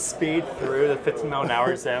allowed to speed through the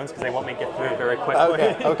 15-mile-an-hour zones because they want me to get through very quickly.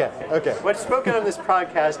 Okay. What's spoken on this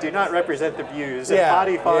podcast do not represent the views of Yeah,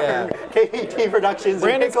 Body Farm, yeah. KBT Productions,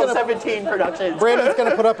 Brandon's and Pickle gonna- 17 Productions. Brandon's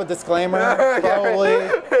gonna put up a disclaimer, probably.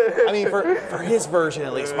 I mean, for his version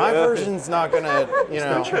at least. My version's not gonna,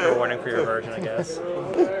 No trigger warning for your version, I guess.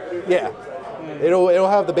 Yeah. It'll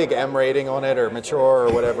have the big M rating on it or mature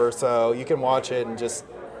or whatever, so you can watch it and just,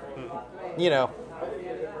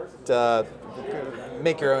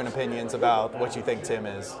 make your own opinions about what you think Tim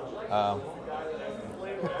is.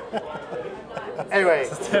 Anyway,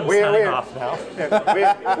 Tim's we signing are off now.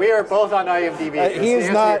 we are both on IMDb. Just He to is answer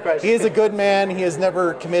your not. question. He is a good man. He has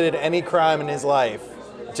never committed any crime in his life.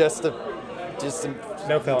 Just to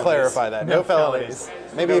No felonies. clarify that. No felonies.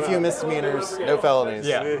 Maybe a few misdemeanors. No felonies.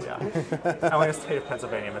 Yeah. Only the state of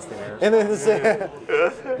Pennsylvania misdemeanors. And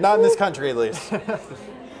then not in this country, at least.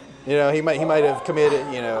 He might have committed,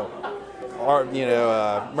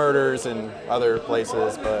 murders in other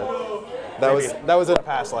places, but that was in a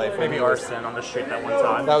past life. Maybe arson on the street that one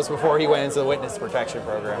time. That was before he went into the witness protection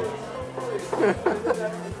program.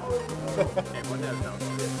 Hey, one note,